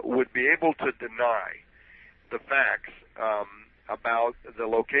would be able to deny the facts about the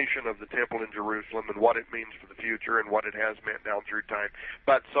location of the temple in Jerusalem and what it means for the future and what it has meant down through time.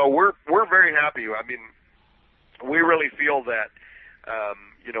 But so we're very happy. I mean, we really feel that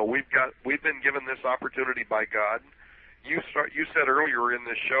we've been given this opportunity by God. You said earlier in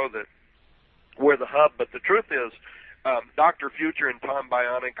this show that we're the hub, but the truth is, Dr. Future and Tom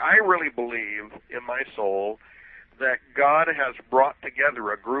Bionic, I really believe in my soul that God has brought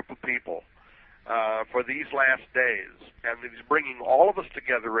together a group of people for these last days, and that He's bringing all of us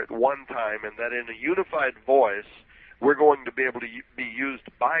together at one time, and that in a unified voice, we're going to be able to be used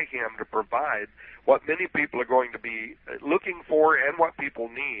by Him to provide what many people are going to be looking for and what people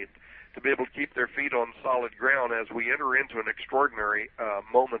need to be able to keep their feet on solid ground as we enter into an extraordinary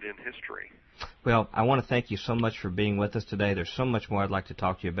moment in history. Well, I want to thank you so much for being with us today. There's so much more I'd like to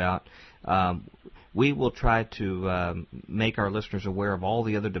talk to you about. We will try to make our listeners aware of all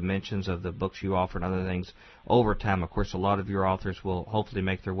the other dimensions of the books you offer and other things over time. Of course, a lot of your authors will hopefully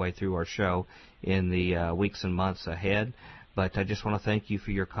make their way through our show in the weeks and months ahead. But I just want to thank you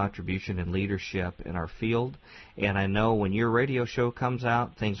for your contribution and leadership in our field. And I know when your radio show comes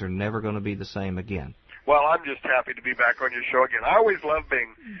out, things are never going to be the same again. Well, I'm just happy to be back on your show again. I always love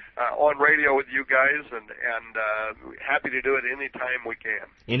being on radio with you guys, and happy to do it any time we can.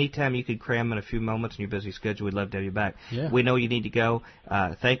 Anytime you could cram in a few moments in your busy schedule, we'd love to have you back. Yeah. We know you need to go.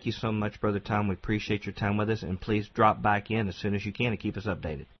 Thank you so much, Brother Tom. We appreciate your time with us, and please drop back in as soon as you can and keep us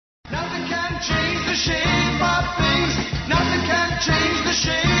updated. Nothing can change the shape of things. Nothing can change the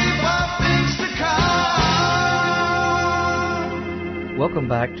shape of things to come. Welcome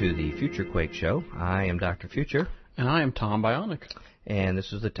back to the Future Quake Show. I am Dr. Future. And I am Tom Bionic. And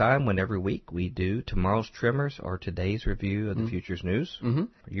this is the time when every week we do tomorrow's trimmers or today's review of the future's news. Mm-hmm.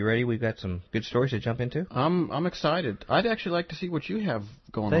 Are you ready? We've got some good stories to jump into. I'm excited. I'd actually like to see what you have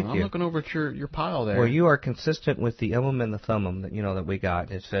going Thank on. you. I'm looking over at your pile there. Well, you are consistent with the and the thumbum that we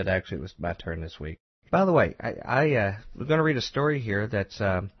got. It said actually it was my turn this week. By the way, we're going to read a story here that's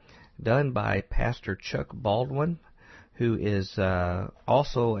done by Pastor Chuck Baldwin, who is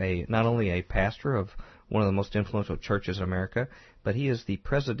also not only a pastor of one of the most influential churches in America, but he is the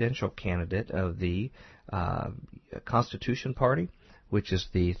presidential candidate of the Constitution Party, which is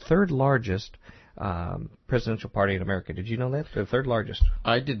the third largest presidential party in America. Did you know that? The third largest.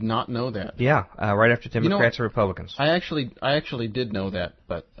 I did not know that. Yeah, right after Democrats and Republicans. I actually did know that,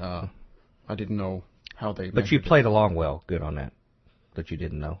 but I didn't know how they. But you played along well. Good on that you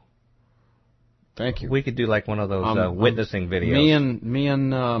didn't know. Thank you. We could do like one of those witnessing videos. Me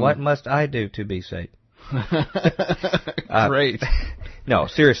and. What must I do to be saved? Great. No,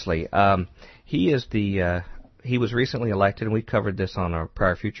 seriously. He was recently elected, and we covered this on our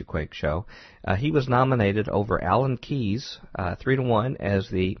prior Future Quake show. He was nominated over Alan Keyes, 3-1, as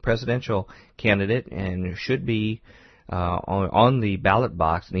the presidential candidate, and should be on the ballot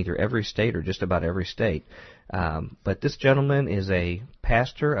box in either every state or just about every state. But this gentleman is a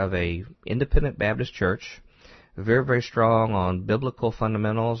pastor of a independent Baptist church, very, very strong on biblical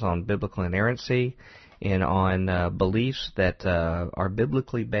fundamentals, on biblical inerrancy, and on beliefs that are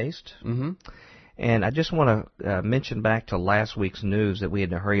biblically based. Mm-hmm. And I just want to mention back to last week's news that we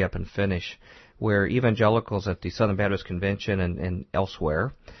had to hurry up and finish, where evangelicals at the Southern Baptist Convention and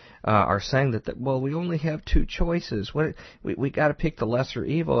elsewhere are saying that we only have two choices. We got to pick the lesser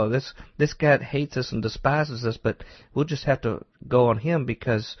evil. This guy hates us and despises us, but we'll just have to go on him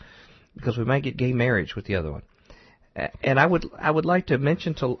because we might get gay marriage with the other one. And I would like to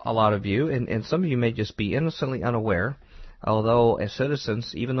mention to a lot of you, and some of you may just be innocently unaware, although as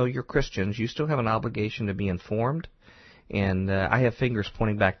citizens, even though you're Christians, you still have an obligation to be informed. And I have fingers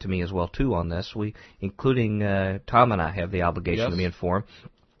pointing back to me as well too on this. Including Tom and I, have the obligation to be informed.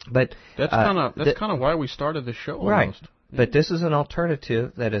 But that's kind of why we started the show. Right. Almost. But this is an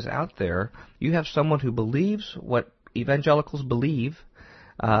alternative that is out there. You have someone who believes what evangelicals believe,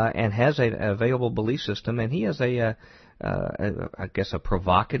 and has an available belief system, and he has I guess a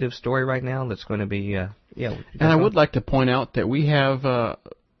provocative story right now that's going to be And I would like to point out that we have,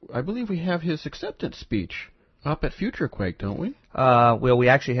 I believe we have his acceptance speech up at Future Quake, don't we? Well, we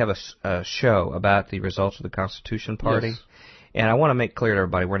actually have a show about the results of the Constitution Party. Yes. And I want to make clear to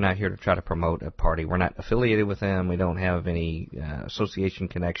everybody, we're not here to try to promote a party. We're not affiliated with them. We don't have any association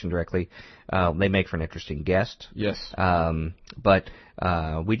connection directly. They make for an interesting guest. Yes. But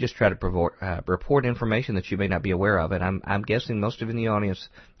we just try to report information that you may not be aware of. And I'm guessing most of you in the audience,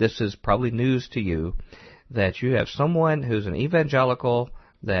 this is probably news to you, that you have someone who's an evangelical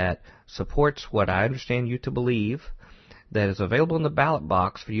that supports what I understand you to believe, that is available in the ballot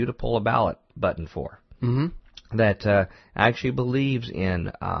box for you to pull a ballot button for. Mm-hmm. That actually believes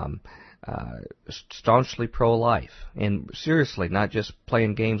in staunchly pro-life, and seriously, not just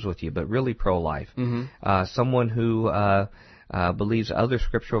playing games with you, but really pro-life. Mm-hmm. Someone who believes other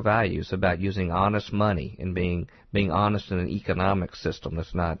scriptural values about using honest money and being honest in an economic system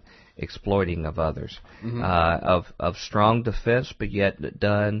that's not exploiting of others, Mm-hmm. of strong defense, but yet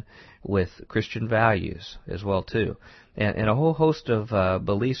done with Christian values as well too, and a whole host of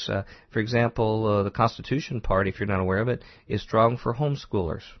beliefs. For example, the Constitution Party, if you're not aware of it, is strong for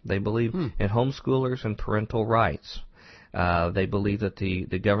homeschoolers. They believe in homeschoolers and parental rights. They believe that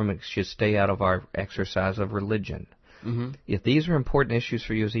the government should stay out of our exercise of religion. Mm-hmm. If these are important issues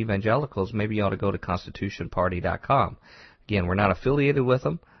for you as evangelicals, maybe you ought to go to constitutionparty.com. Again, we're not affiliated with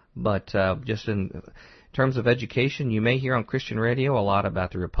them, but just in terms of education, you may hear on Christian radio a lot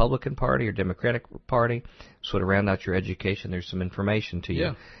about the Republican Party or Democratic Party. So to round out your education, there's some information to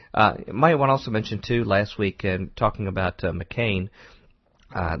you. Yeah. You might want to also mention, too, last week, talking about McCain,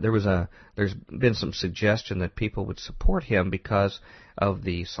 there's been some suggestion that people would support him because of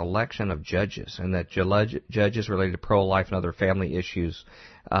the selection of judges, and that judges related to pro-life and other family issues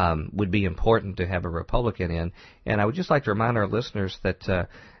would be important to have a Republican in. And I would just like to remind our listeners that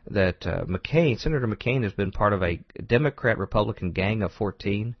Senator McCain has been part of a Democrat-Republican gang of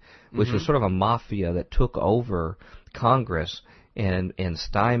 14, which was sort of a mafia that took over Congress and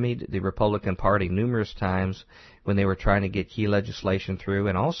stymied the Republican Party numerous times when they were trying to get key legislation through,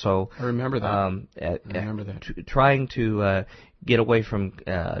 and also I remember that. Trying to get away from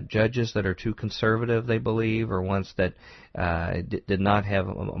judges that are too conservative, they believe, or ones that did not have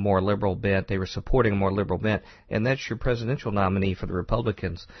a more liberal bent. They were supporting a more liberal bent, and that's your presidential nominee for the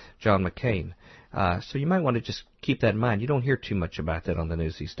Republicans, John McCain. So you might want to just keep that in mind. You don't hear too much about that on the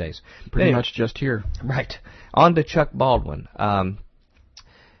news these days. Pretty much just here. Right. On to Chuck Baldwin.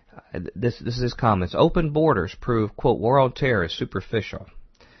 This is his comments. Open borders prove, quote, war on terror is superficial.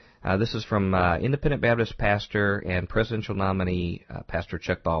 This is from Independent Baptist pastor and presidential nominee Pastor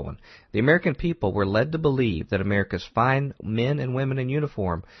Chuck Baldwin. The American people were led to believe that America's fine men and women in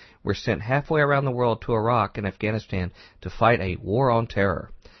uniform were sent halfway around the world to Iraq and Afghanistan to fight a war on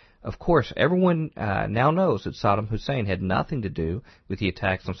terror. Of course, everyone now knows that Saddam Hussein had nothing to do with the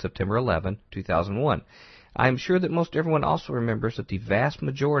attacks on September 11, 2001. I am sure that most everyone also remembers that the vast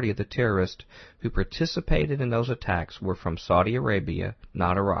majority of the terrorists who participated in those attacks were from Saudi Arabia,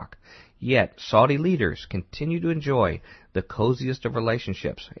 not Iraq. Yet, Saudi leaders continue to enjoy the coziest of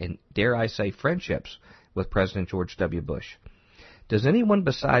relationships, and dare I say friendships, with President George W. Bush. Does anyone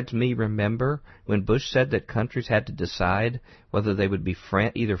besides me remember when Bush said that countries had to decide whether they would be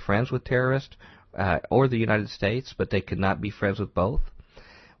either friends with terrorists or the United States, but they could not be friends with both?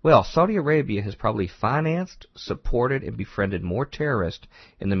 Well, Saudi Arabia has probably financed, supported, and befriended more terrorists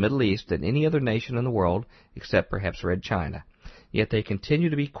in the Middle East than any other nation in the world, except perhaps Red China. Yet they continue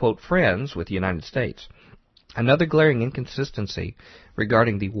to be, quote, friends with the United States. Another glaring inconsistency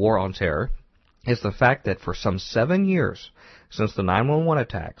regarding the war on terror is the fact that for some 7 years since the 9/11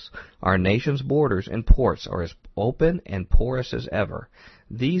 attacks, our nation's borders and ports are as open and porous as ever.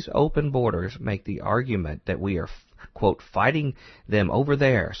 These open borders make the argument that we are, quote, fighting them over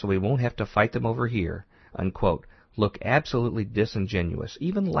there so we won't have to fight them over here, unquote, look absolutely disingenuous,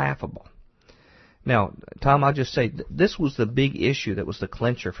 even laughable. Now, Tom, I'll just say, this was the big issue that was the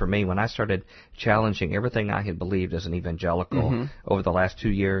clincher for me when I started challenging everything I had believed as an evangelical over the last 2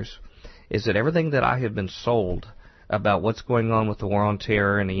 years, is that everything that I had been sold about what's going on with the war on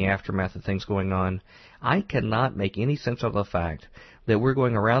terror and the aftermath of things going on, I cannot make any sense of the fact that we're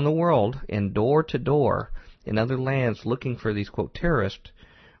going around the world and door to door in other lands looking for these, quote, terrorists,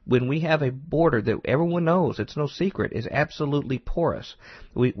 when we have a border that everyone knows, it's no secret, is absolutely porous.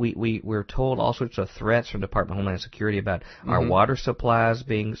 We're told all sorts of threats from the Department of Homeland Security about our water supplies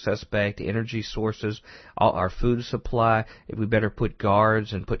being suspect, energy sources, our food supply. We better put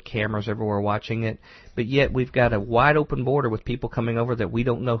guards and put cameras everywhere watching it. But yet we've got a wide open border with people coming over that we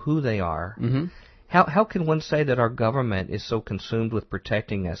don't know who they are. How can one say that our government is so consumed with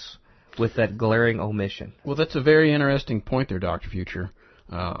protecting us with that glaring omission? Well, that's a very interesting point there, Dr. Future.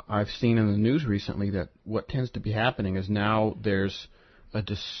 I've seen in the news recently that what tends to be happening is now there's a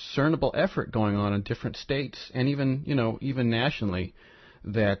discernible effort going on in different states and even nationally,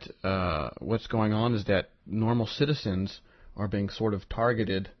 that what's going on is that normal citizens are being sort of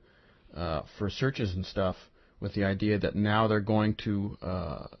targeted for searches and stuff, with the idea that now they're going to,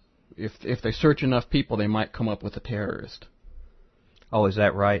 if they search enough people, they might come up with a terrorist. Oh, is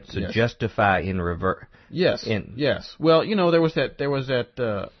that right? So Yes. justify in reverse. Yes. Yes. Well, there was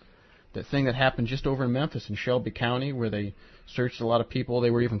that that thing that happened just over in Memphis in Shelby County where they searched a lot of people. They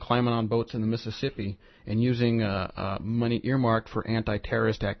were even climbing on boats in the Mississippi and using money earmarked for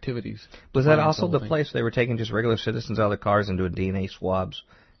anti-terrorist activities. Was that also the place they were taking just regular citizens out of their cars and doing DNA swabs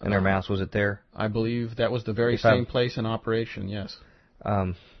in their mouths? Was it there? I believe that was the very same place in operation, yes.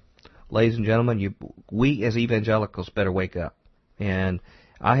 Ladies and gentlemen, we as evangelicals better wake up. And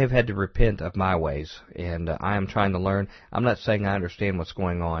I have had to repent of my ways, and I am trying to learn. I'm not saying I understand what's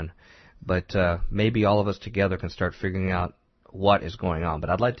going on, but maybe all of us together can start figuring out what is going on. But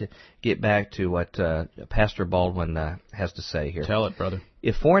I'd like to get back to what Pastor Baldwin has to say here. Tell it, brother.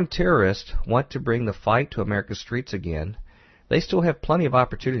 If foreign terrorists want to bring the fight to America's streets again, they still have plenty of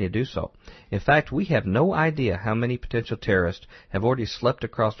opportunity to do so. In fact, we have no idea how many potential terrorists have already slipped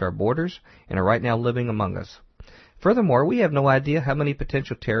across our borders and are right now living among us. Furthermore, we have no idea how many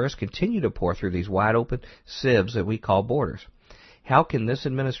potential terrorists continue to pour through these wide-open sieves that we call borders. How can this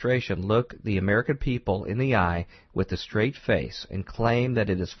administration look the American people in the eye with a straight face and claim that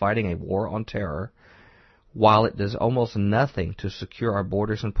it is fighting a war on terror while it does almost nothing to secure our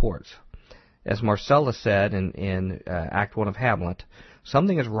borders and ports? As Marcellus said in Act 1 of Hamlet,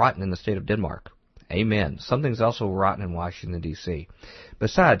 something is rotten in the state of Denmark. Amen. Something's also rotten in Washington, D.C.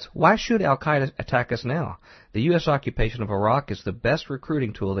 Besides, why should Al-Qaeda attack us now? The U.S. occupation of Iraq is the best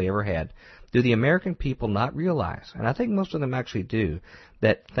recruiting tool they ever had. Do the American people not realize, and I think most of them actually do,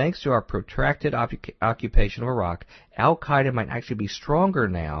 that thanks to our protracted occupation of Iraq, Al-Qaeda might actually be stronger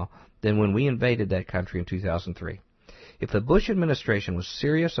now than when we invaded that country in 2003? If the Bush administration was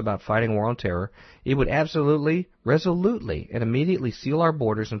serious about fighting a war on terror, it would absolutely, resolutely, and immediately seal our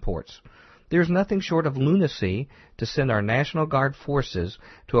borders and ports. There is nothing short of lunacy to send our National Guard forces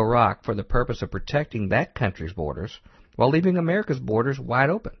to Iraq for the purpose of protecting that country's borders while leaving America's borders wide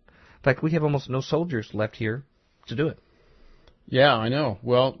open. In fact, we have almost no soldiers left here to do it. Yeah, I know.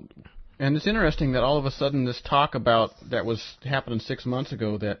 Well, and it's interesting that all of a sudden this talk about that was happening 6 months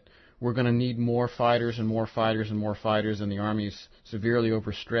ago that we're going to need more fighters and more fighters and more fighters and the Army's severely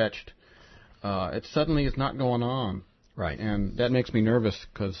overstretched, it suddenly is not going on. Right. And that makes me nervous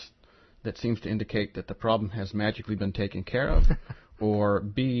because that seems to indicate that the problem has magically been taken care of, or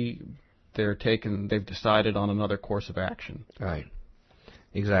B, they've decided on another course of action. Right.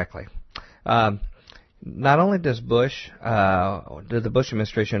 Exactly. Not only does the Bush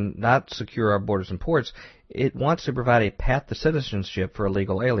administration not secure our borders and ports, it wants to provide a path to citizenship for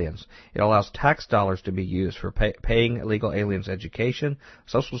illegal aliens. It allows tax dollars to be used for paying illegal aliens education,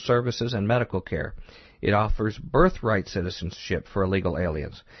 social services, and medical care. It offers birthright citizenship for illegal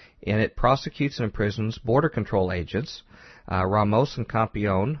aliens. And it prosecutes and imprisons border control agents, Ramos and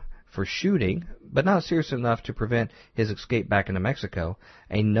Campion, for shooting, but not serious enough to prevent his escape back into Mexico,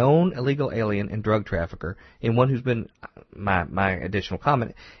 a known illegal alien and drug trafficker, and one who's been, my additional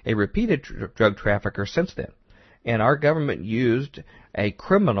comment, a repeated drug trafficker since then. And our government used a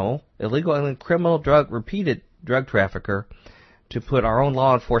illegal alien repeated drug trafficker to put our own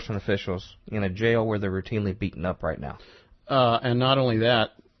law enforcement officials in a jail where they're routinely beaten up right now. And not only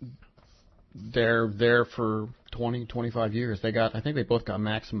that, they're there for 20, 25 years. I think they both got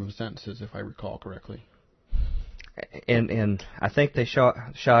maximum sentences, if I recall correctly. And I think they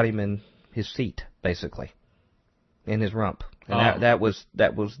shot him in his feet, basically, in his rump. And that was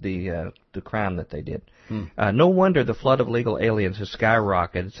the crime that they did. No wonder the flood of illegal aliens has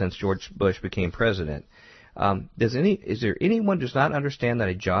skyrocketed since George Bush became president. Is there anyone who does not understand that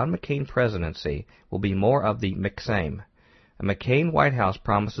a John McCain presidency will be more of the McSame? A McCain White House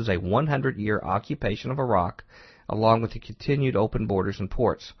promises a 100-year occupation of Iraq, along with the continued open borders and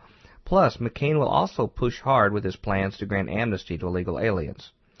ports. Plus, McCain will also push hard with his plans to grant amnesty to illegal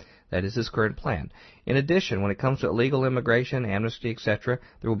aliens. That is his current plan. In addition, when it comes to illegal immigration, amnesty, etc.,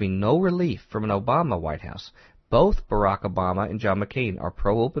 there will be no relief from an Obama White House. Both Barack Obama and John McCain are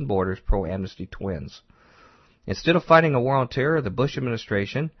pro-open borders, pro-amnesty twins. Instead of fighting a war on terror, the Bush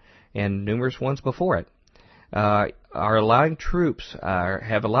administration, and numerous ones before it, have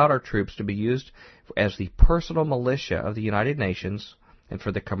allowed our troops to be used as the personal militia of the United Nations and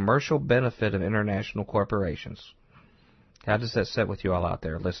for the commercial benefit of international corporations. How does that sit with you all out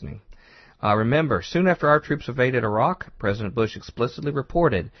there listening? Remember, soon after our troops invaded Iraq, President Bush explicitly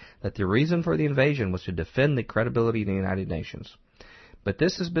reported that the reason for the invasion was to defend the credibility of the United Nations. But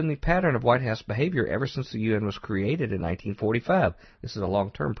this has been the pattern of White House behavior ever since the UN was created in 1945. This is a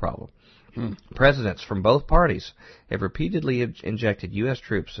long-term problem. Presidents from both parties have repeatedly injected U.S.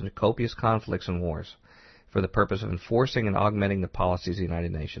 troops into copious conflicts and wars. for the purpose of enforcing and augmenting the policies of the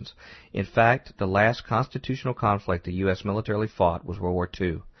United Nations. In fact, the last constitutional conflict the U.S. militarily fought was World War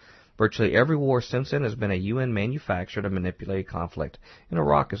II. Virtually every war since then has been a UN-manufactured and manipulated conflict, and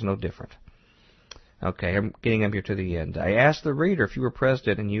Iraq is no different. Okay, I'm getting up here to the end. I asked the reader if you were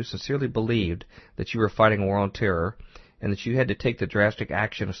president and you sincerely believed that you were fighting a war on terror and that you had to take the drastic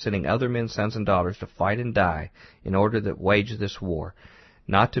action of sending other men's sons and daughters to fight and die in order to wage this war,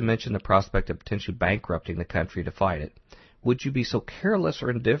 not to mention the prospect of potentially bankrupting the country to fight it. Would you be so careless or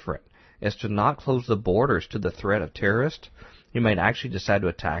indifferent as to not close the borders to the threat of terrorists who might actually decide to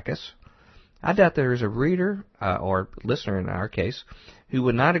attack us? I doubt there is a reader, or listener in our case, who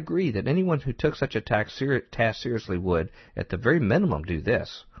would not agree that anyone who took such a task seriously would, at the very minimum, do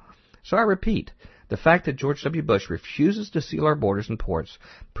this. So I repeat, the fact that George W. Bush refuses to seal our borders and ports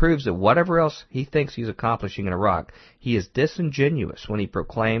proves that whatever else he thinks he's accomplishing in Iraq, he is disingenuous when he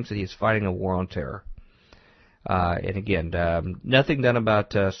proclaims that he is fighting a war on terror. And again, nothing done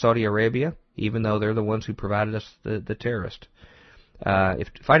about Saudi Arabia, even though they're the ones who provided us the terrorist. If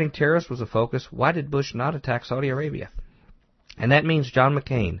fighting terrorists was a focus, why did Bush not attack Saudi Arabia? And that means John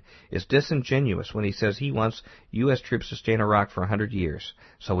McCain is disingenuous when he says he wants U.S. troops to stay in Iraq for 100 years,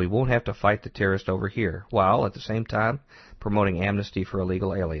 so we won't have to fight the terrorists over here, while at the same time promoting amnesty for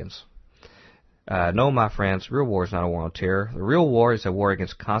illegal aliens. No, my friends, the real war is not a war on terror. The real war is a war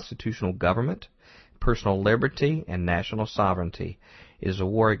against constitutional government, personal liberty, and national sovereignty. It is a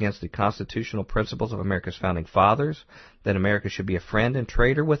war against the constitutional principles of America's founding fathers, that America should be a friend and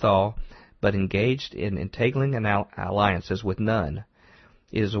trader with all, but engaged in entangling alliances with none.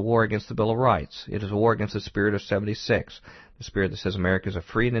 It is a war against the Bill of Rights. It is a war against the spirit of 76, the spirit that says America is a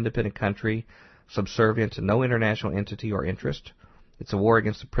free and independent country, subservient to no international entity or interest. It's a war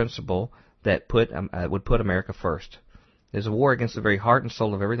against the principle that would put America first. It is a war against the very heart and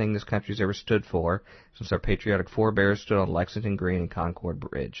soul of everything this country has ever stood for, since our patriotic forebears stood on Lexington Green and Concord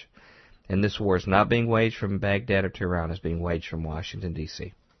Bridge. And this war is not being waged from Baghdad or Tehran, it's being waged from Washington,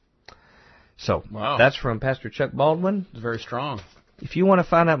 D.C. So, wow. That's from Pastor Chuck Baldwin. It's very strong. If you want to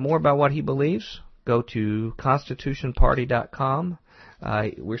find out more about what he believes, go to constitutionparty.com.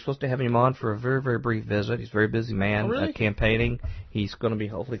 We're supposed to have him on for a very, very brief visit. He's a very busy man campaigning. He's going to be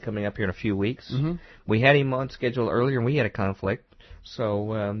hopefully coming up here in a few weeks. Mm-hmm. We had him on schedule earlier, and we had a conflict,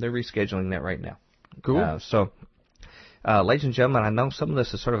 so they're rescheduling that right now. Cool. Ladies and gentlemen, I know some of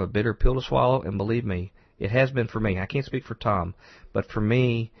this is sort of a bitter pill to swallow, and believe me, it has been for me. I can't speak for Tom, but for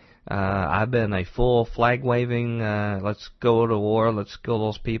me, I've been a full flag-waving, let's go to war, let's kill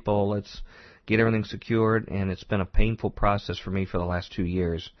those people, let's get everything secured, and it's been a painful process for me for the last 2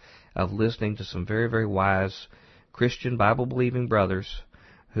 years of listening to some very, very wise Christian, Bible-believing brothers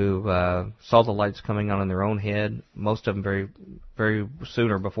who saw the lights coming on in their own head, most of them very, very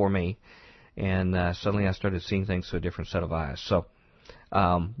sooner before me, and suddenly I started seeing things through a different set of eyes. So,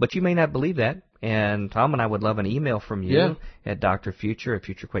 but you may not believe that, and Tom and I would love an email from you at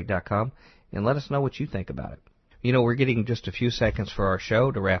drfuture@futurequake.com, and let us know what you think about it. You know, we're getting just a few seconds for our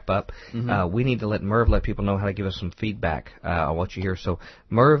show to wrap up. Mm-hmm. We need to let Merv let people know how to give us some feedback on what you hear. So,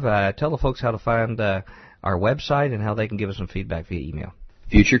 Merv, tell the folks how to find our website and how they can give us some feedback via email.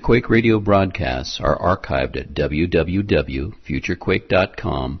 FutureQuake radio broadcasts are archived at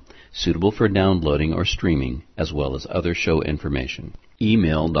www.futurequake.com, suitable for downloading or streaming, as well as other show information.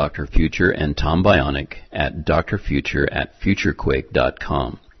 Email Dr. Future and Tom Bionic at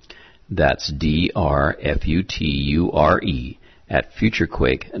drfuture@futurequake.com. That's DRFUTURE at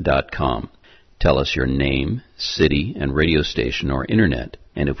futurequake.com. Tell us your name, city, and radio station or internet,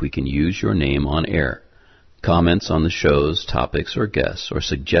 and if we can use your name on air. Comments on the show's topics or guests, or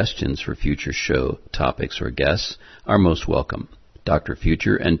suggestions for future show topics or guests are most welcome. Dr.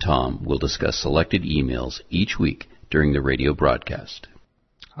 Future and Tom will discuss selected emails each week during the radio broadcast.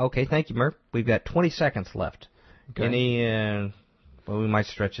 Okay, thank you, Murph. We've got 20 seconds left. Okay. Any, well, we might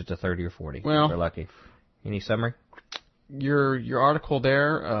stretch it to 30 or 40 if we're lucky. Any summary? Your article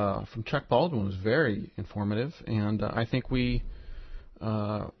there from Chuck Baldwin was very informative, and I think we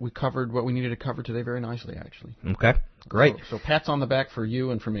covered what we needed to cover today very nicely, actually. Okay, great. So pats on the back for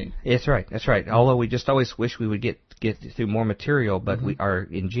you and for me. That's right. That's right. Although we just always wish we would get through more material, but our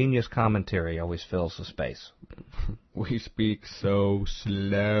ingenious commentary always fills the space. We speak so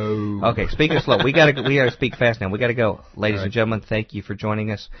slow. Okay, speaking slow, we gotta speak fast now. We gotta go, ladies and gentlemen. Thank you for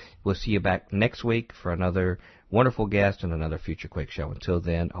joining us. We'll see you back next week for another wonderful guest and another Future Quake show. Until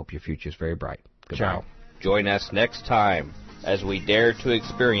then, hope your future is very bright. Goodbye. Ciao. Join us next time as we dare to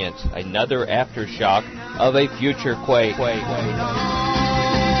experience another aftershock of a future quake.